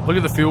shop. Look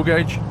at the fuel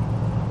gauge.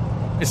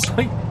 It's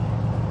like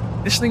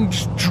this thing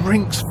just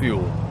drinks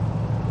fuel.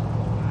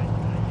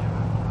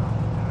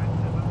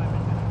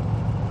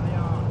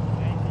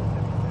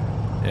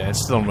 Yeah,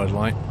 it's still on red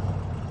light.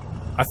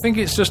 I think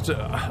it's just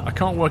I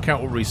can't work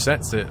out what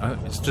resets it.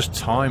 It's just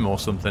time or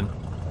something.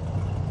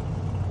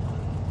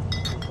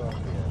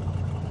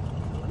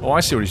 Oh, I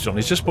see what he's done.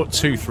 He's just put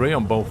 2-3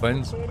 on both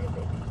ends.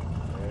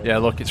 Yeah,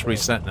 look, it's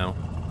reset now.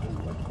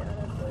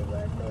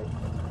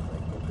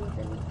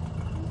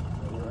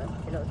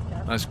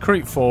 Let's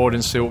creep forward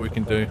and see what we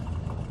can do.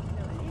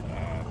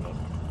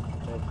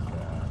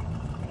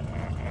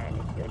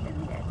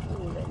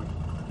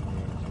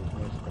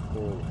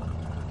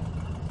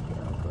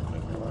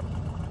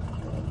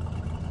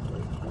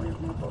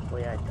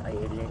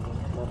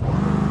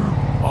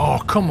 Oh,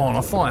 come on.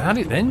 I thought I had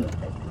it then.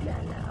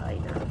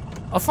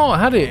 I thought I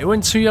had it. It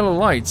went 2 yellow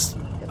lights.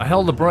 I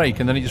held the brake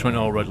and then it just went,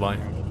 oh, red light.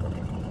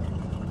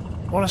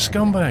 What a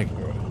scumbag.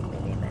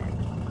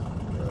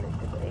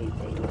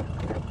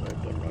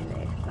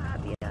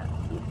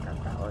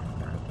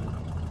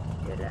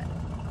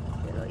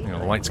 You know,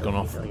 the light's gone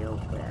off.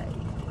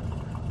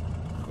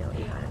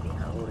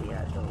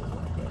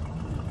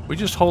 We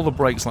just hold the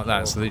brakes like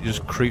that so that it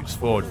just creeps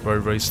forward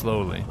very, very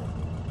slowly.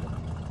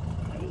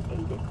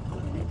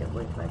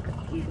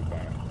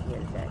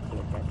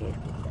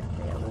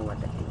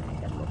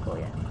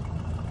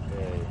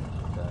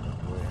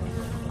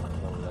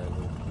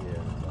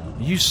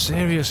 Are you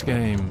serious,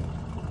 game?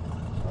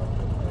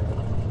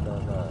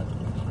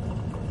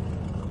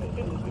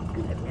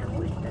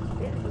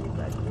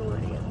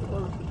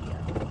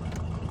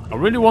 I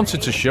really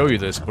wanted to show you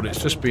this, but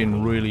it's just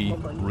been really,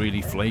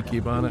 really flaky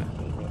about it.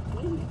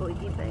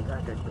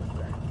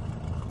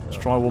 Let's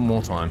try one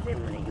more time.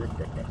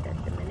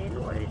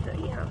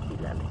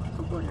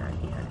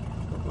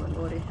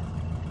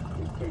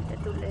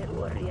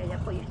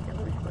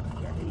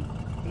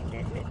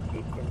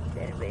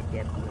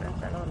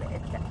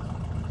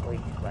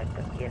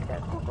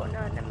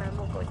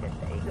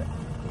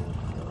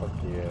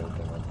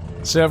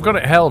 See, I've got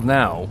it held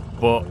now,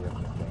 but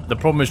the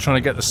problem is trying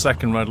to get the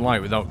second red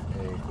light without...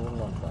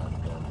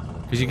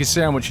 Because you can see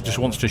how much it just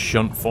wants to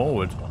shunt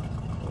forward.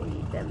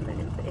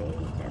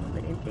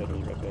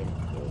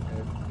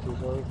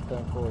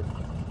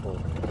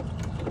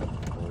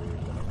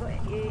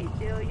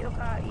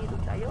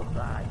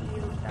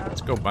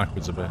 Let's go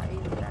backwards a bit.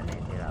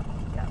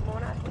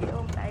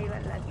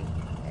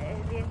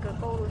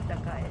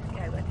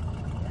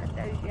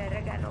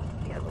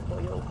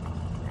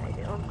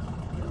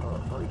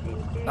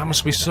 That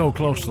must be so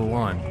close to the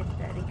line.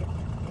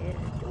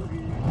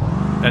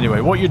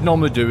 Anyway, what you'd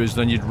normally do is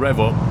then you'd rev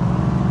up,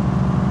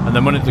 and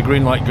then when the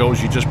green light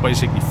goes, you just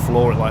basically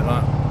floor it like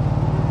that.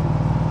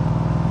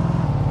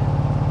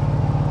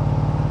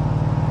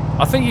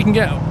 I think you can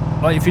get,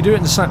 like, if you do it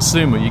in the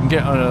Satsuma, you can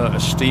get a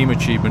Steam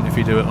achievement if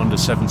you do it under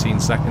 17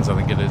 seconds, I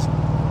think it is.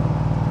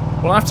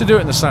 Well, I have to do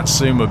it in the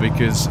Satsuma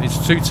because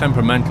it's too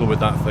temperamental with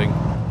that thing.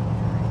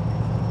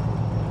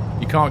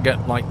 You can't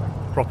get, like,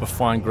 proper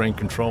fine-grained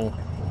control.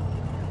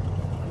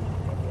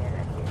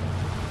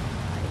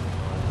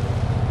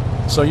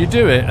 So you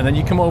do it, and then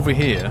you come over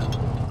here.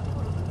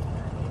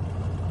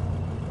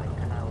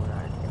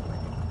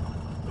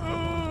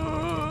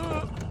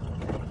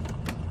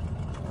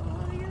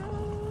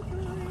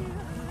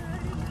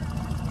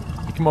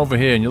 You come over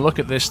here and you look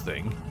at this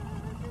thing.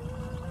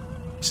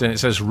 So it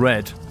says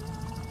red.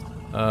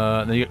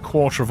 And then you get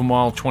quarter of a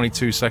mile,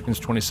 22 seconds,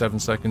 27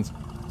 seconds.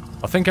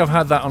 I think I've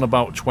had that on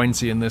about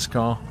 20 in this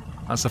car.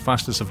 That's the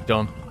fastest I've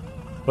done.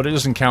 But it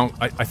doesn't count.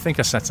 I think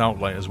I set out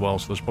late as well,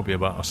 so there's probably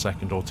about a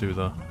second or two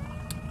there.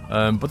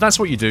 But that's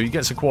what you do. You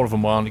get to a quarter of a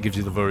mile and it gives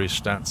you the various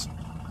stats.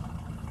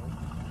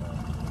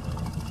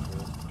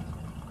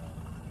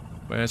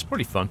 But yeah, it's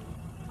pretty fun.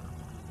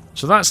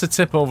 So that's the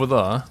tip over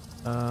there.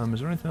 Is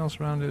there anything else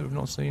around it that we've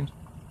not seen?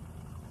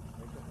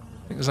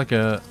 I think there's like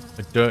a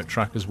dirt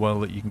track as well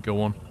that you can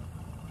go on.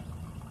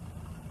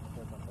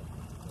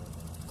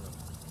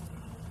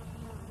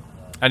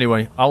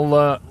 Anyway,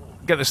 I'll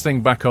get this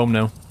thing back home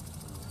now.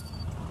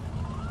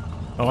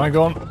 Oh, hang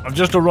on. I've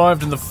just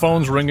arrived and the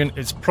phone's ringing.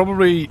 It's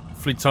probably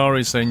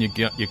Fleetari saying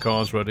your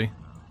car's ready.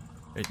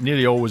 It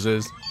nearly always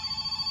is.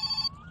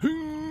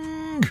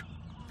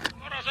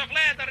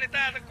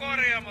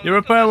 Your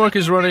repair work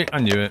is ready. I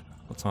knew it.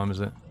 What time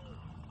is it?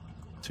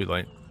 Too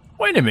late.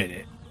 Wait a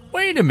minute.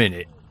 Wait a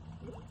minute.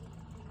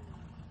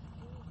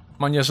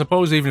 Man, I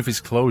suppose even if it's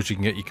closed, you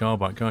can get your car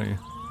back, can't you?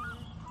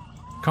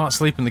 Can't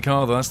sleep in the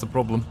car, though. That's the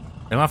problem.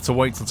 He'll have to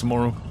wait till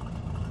tomorrow.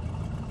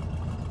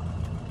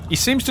 He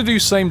seems to do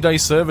same-day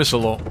service a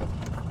lot.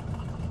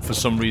 For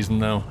some reason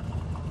now.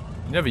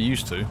 He never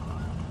used to.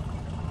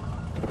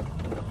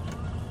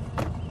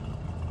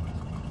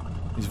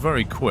 He's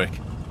very quick.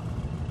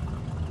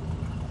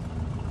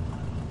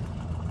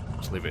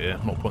 Just leave it here.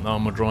 I'm not putting that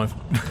on my drive.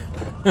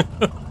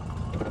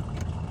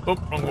 Oh,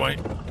 wrong way.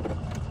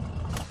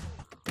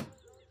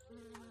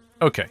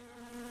 Okay.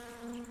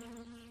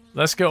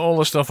 Let's get all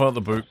the stuff out of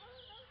the boot.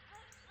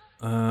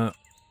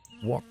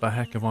 What the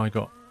heck have I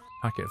got?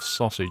 Packet of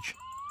sausage.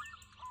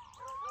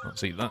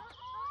 Let's eat that.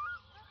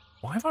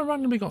 Why have I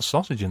randomly got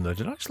sausage in there?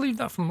 Did I just leave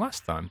that from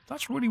last time?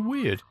 That's really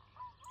weird.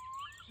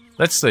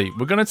 Let's see.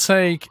 We're going to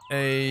take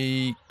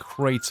a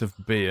crate of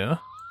beer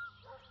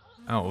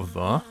out of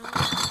there.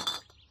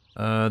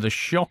 The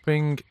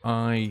shopping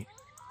I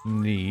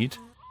need.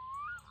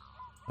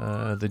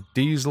 The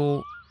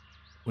diesel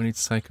we need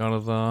to take out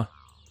of there.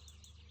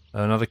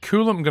 Now the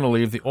coolant I'm going to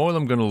leave. The oil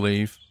I'm going to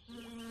leave.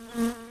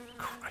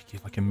 Crikey,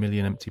 like a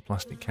million empty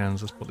plastic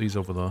cans. Let's put these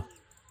over there.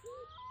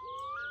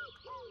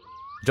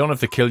 Don't know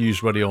if the kill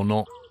you's ready or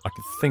not. I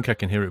think I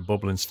can hear it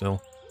bubbling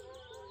still.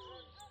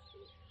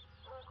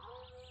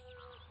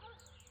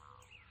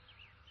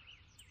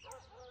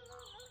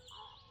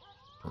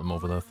 Put them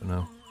over there for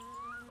now.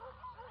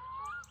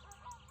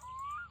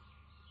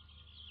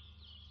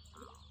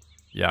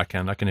 Yeah, I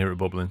can hear it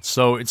bubbling.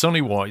 So it's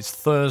only what? It's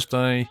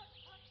Thursday. I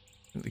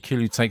think the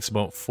kill you takes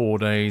about 4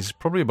 days.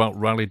 Probably about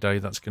rally day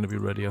that's going to be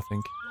ready, I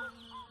think.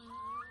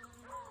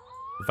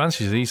 The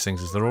advantage of these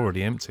things is they're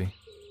already empty.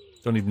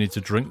 Don't even need to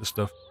drink the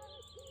stuff.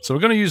 So we're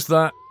going to use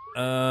that.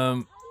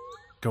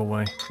 Go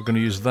away. We're going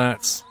to use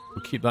that.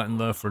 We'll keep that in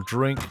there for a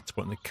drink to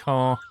put in the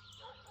car.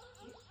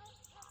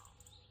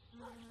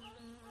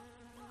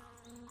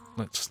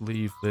 Let's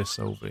leave this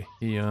over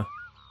here. Let's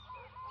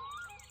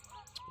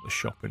put the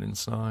shopping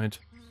inside.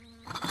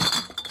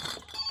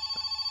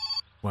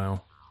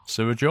 Wow.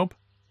 Sewer job?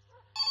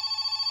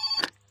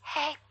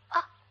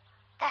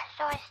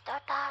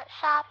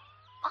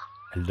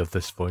 I love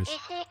this voice.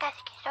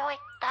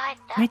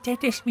 My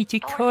dad asked me to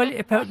call it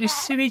about the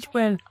sewage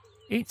well.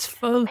 It's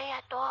full.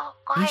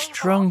 He's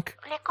drunk.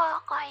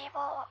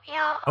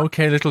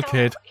 Okay, little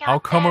kid. I'll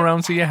come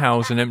around to your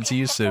house and empty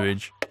your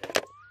sewage.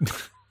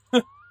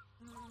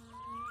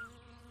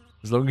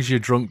 As long as your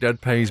drunk dad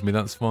pays me,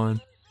 that's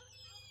fine.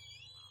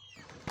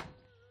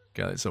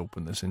 Okay, let's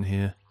open this in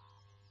here.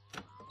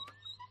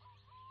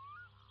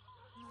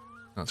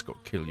 That's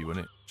got kill you in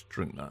it. Just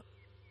drink that.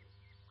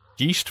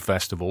 Yeast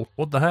Festival?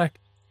 What the heck?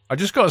 I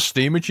just got a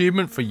Steam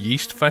achievement for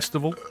Yeast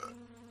Festival.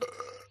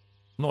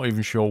 Not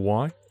even sure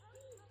why.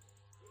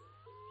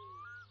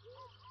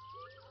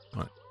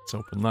 Right, let's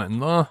open that in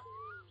there.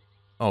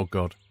 Oh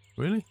god.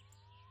 Really?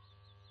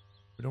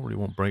 We don't really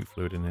want brake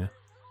fluid in here.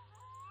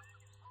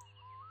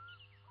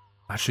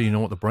 Actually, you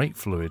know what? The brake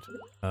fluid,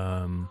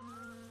 I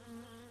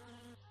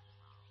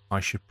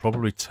should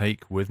probably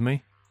take with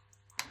me.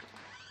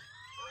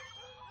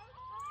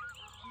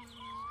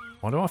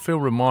 Why do I feel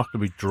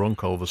remarkably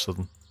drunk all of a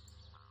sudden?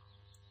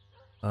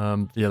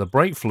 Yeah, the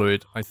brake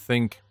fluid, I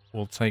think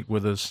we'll take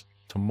with us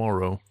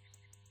tomorrow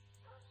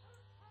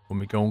when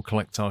we go and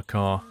collect our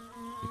car,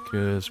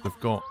 because we've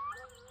got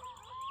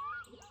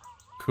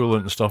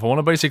coolant and stuff. I want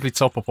to basically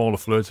top up all the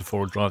fluids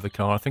before I drive the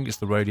car. I think it's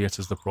the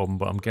radiator's the problem,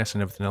 but I'm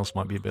guessing everything else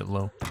might be a bit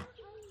low.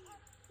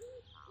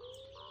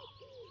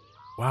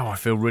 Wow, I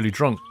feel really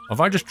drunk. Have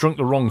I just drunk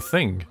the wrong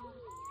thing?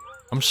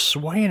 I'm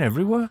swaying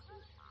everywhere.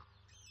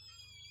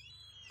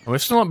 Well,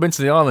 we've still not been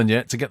to the island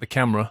yet to get the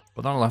camera,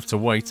 but that'll have to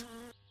wait,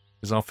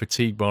 because our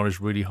fatigue bar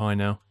is really high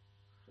now.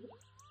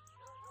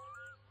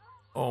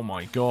 Oh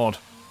my god.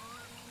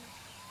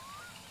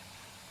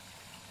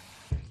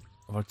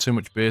 I've had too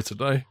much beer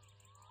today.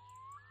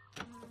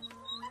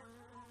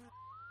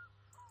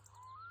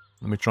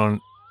 Let me try and...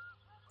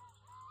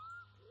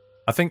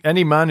 I think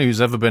any man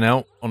who's ever been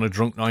out on a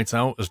drunk night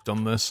out has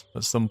done this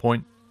at some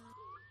point.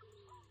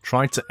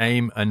 Tried to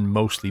aim and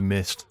mostly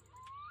missed.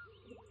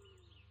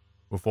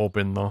 We've all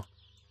been there.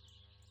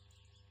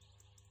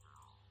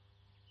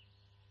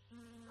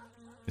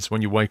 It's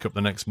when you wake up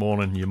the next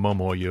morning, your mum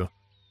or your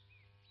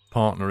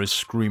partner is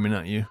screaming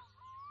at you.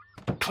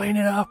 Clean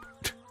it up!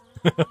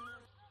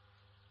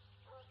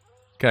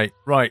 Okay,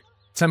 right.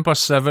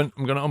 7:10.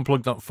 I'm going to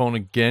unplug that phone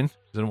again,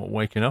 because I don't want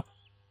waking up.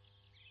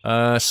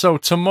 So,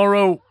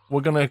 tomorrow,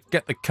 we're going to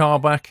get the car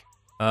back.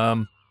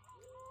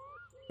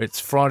 It's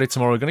Friday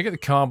tomorrow. We're going to get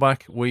the car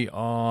back. We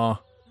are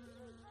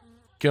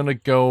going to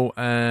go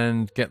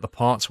and get the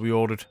parts we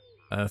ordered.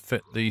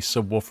 Fit the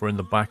subwoofer in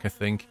the back, I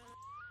think.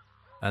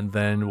 And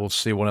then we'll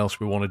see what else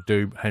we want to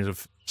do ahead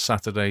of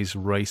Saturday's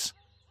race.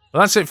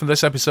 Well, that's it for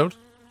this episode.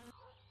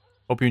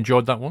 Hope you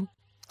enjoyed that one.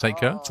 Take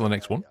care. Till the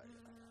next one.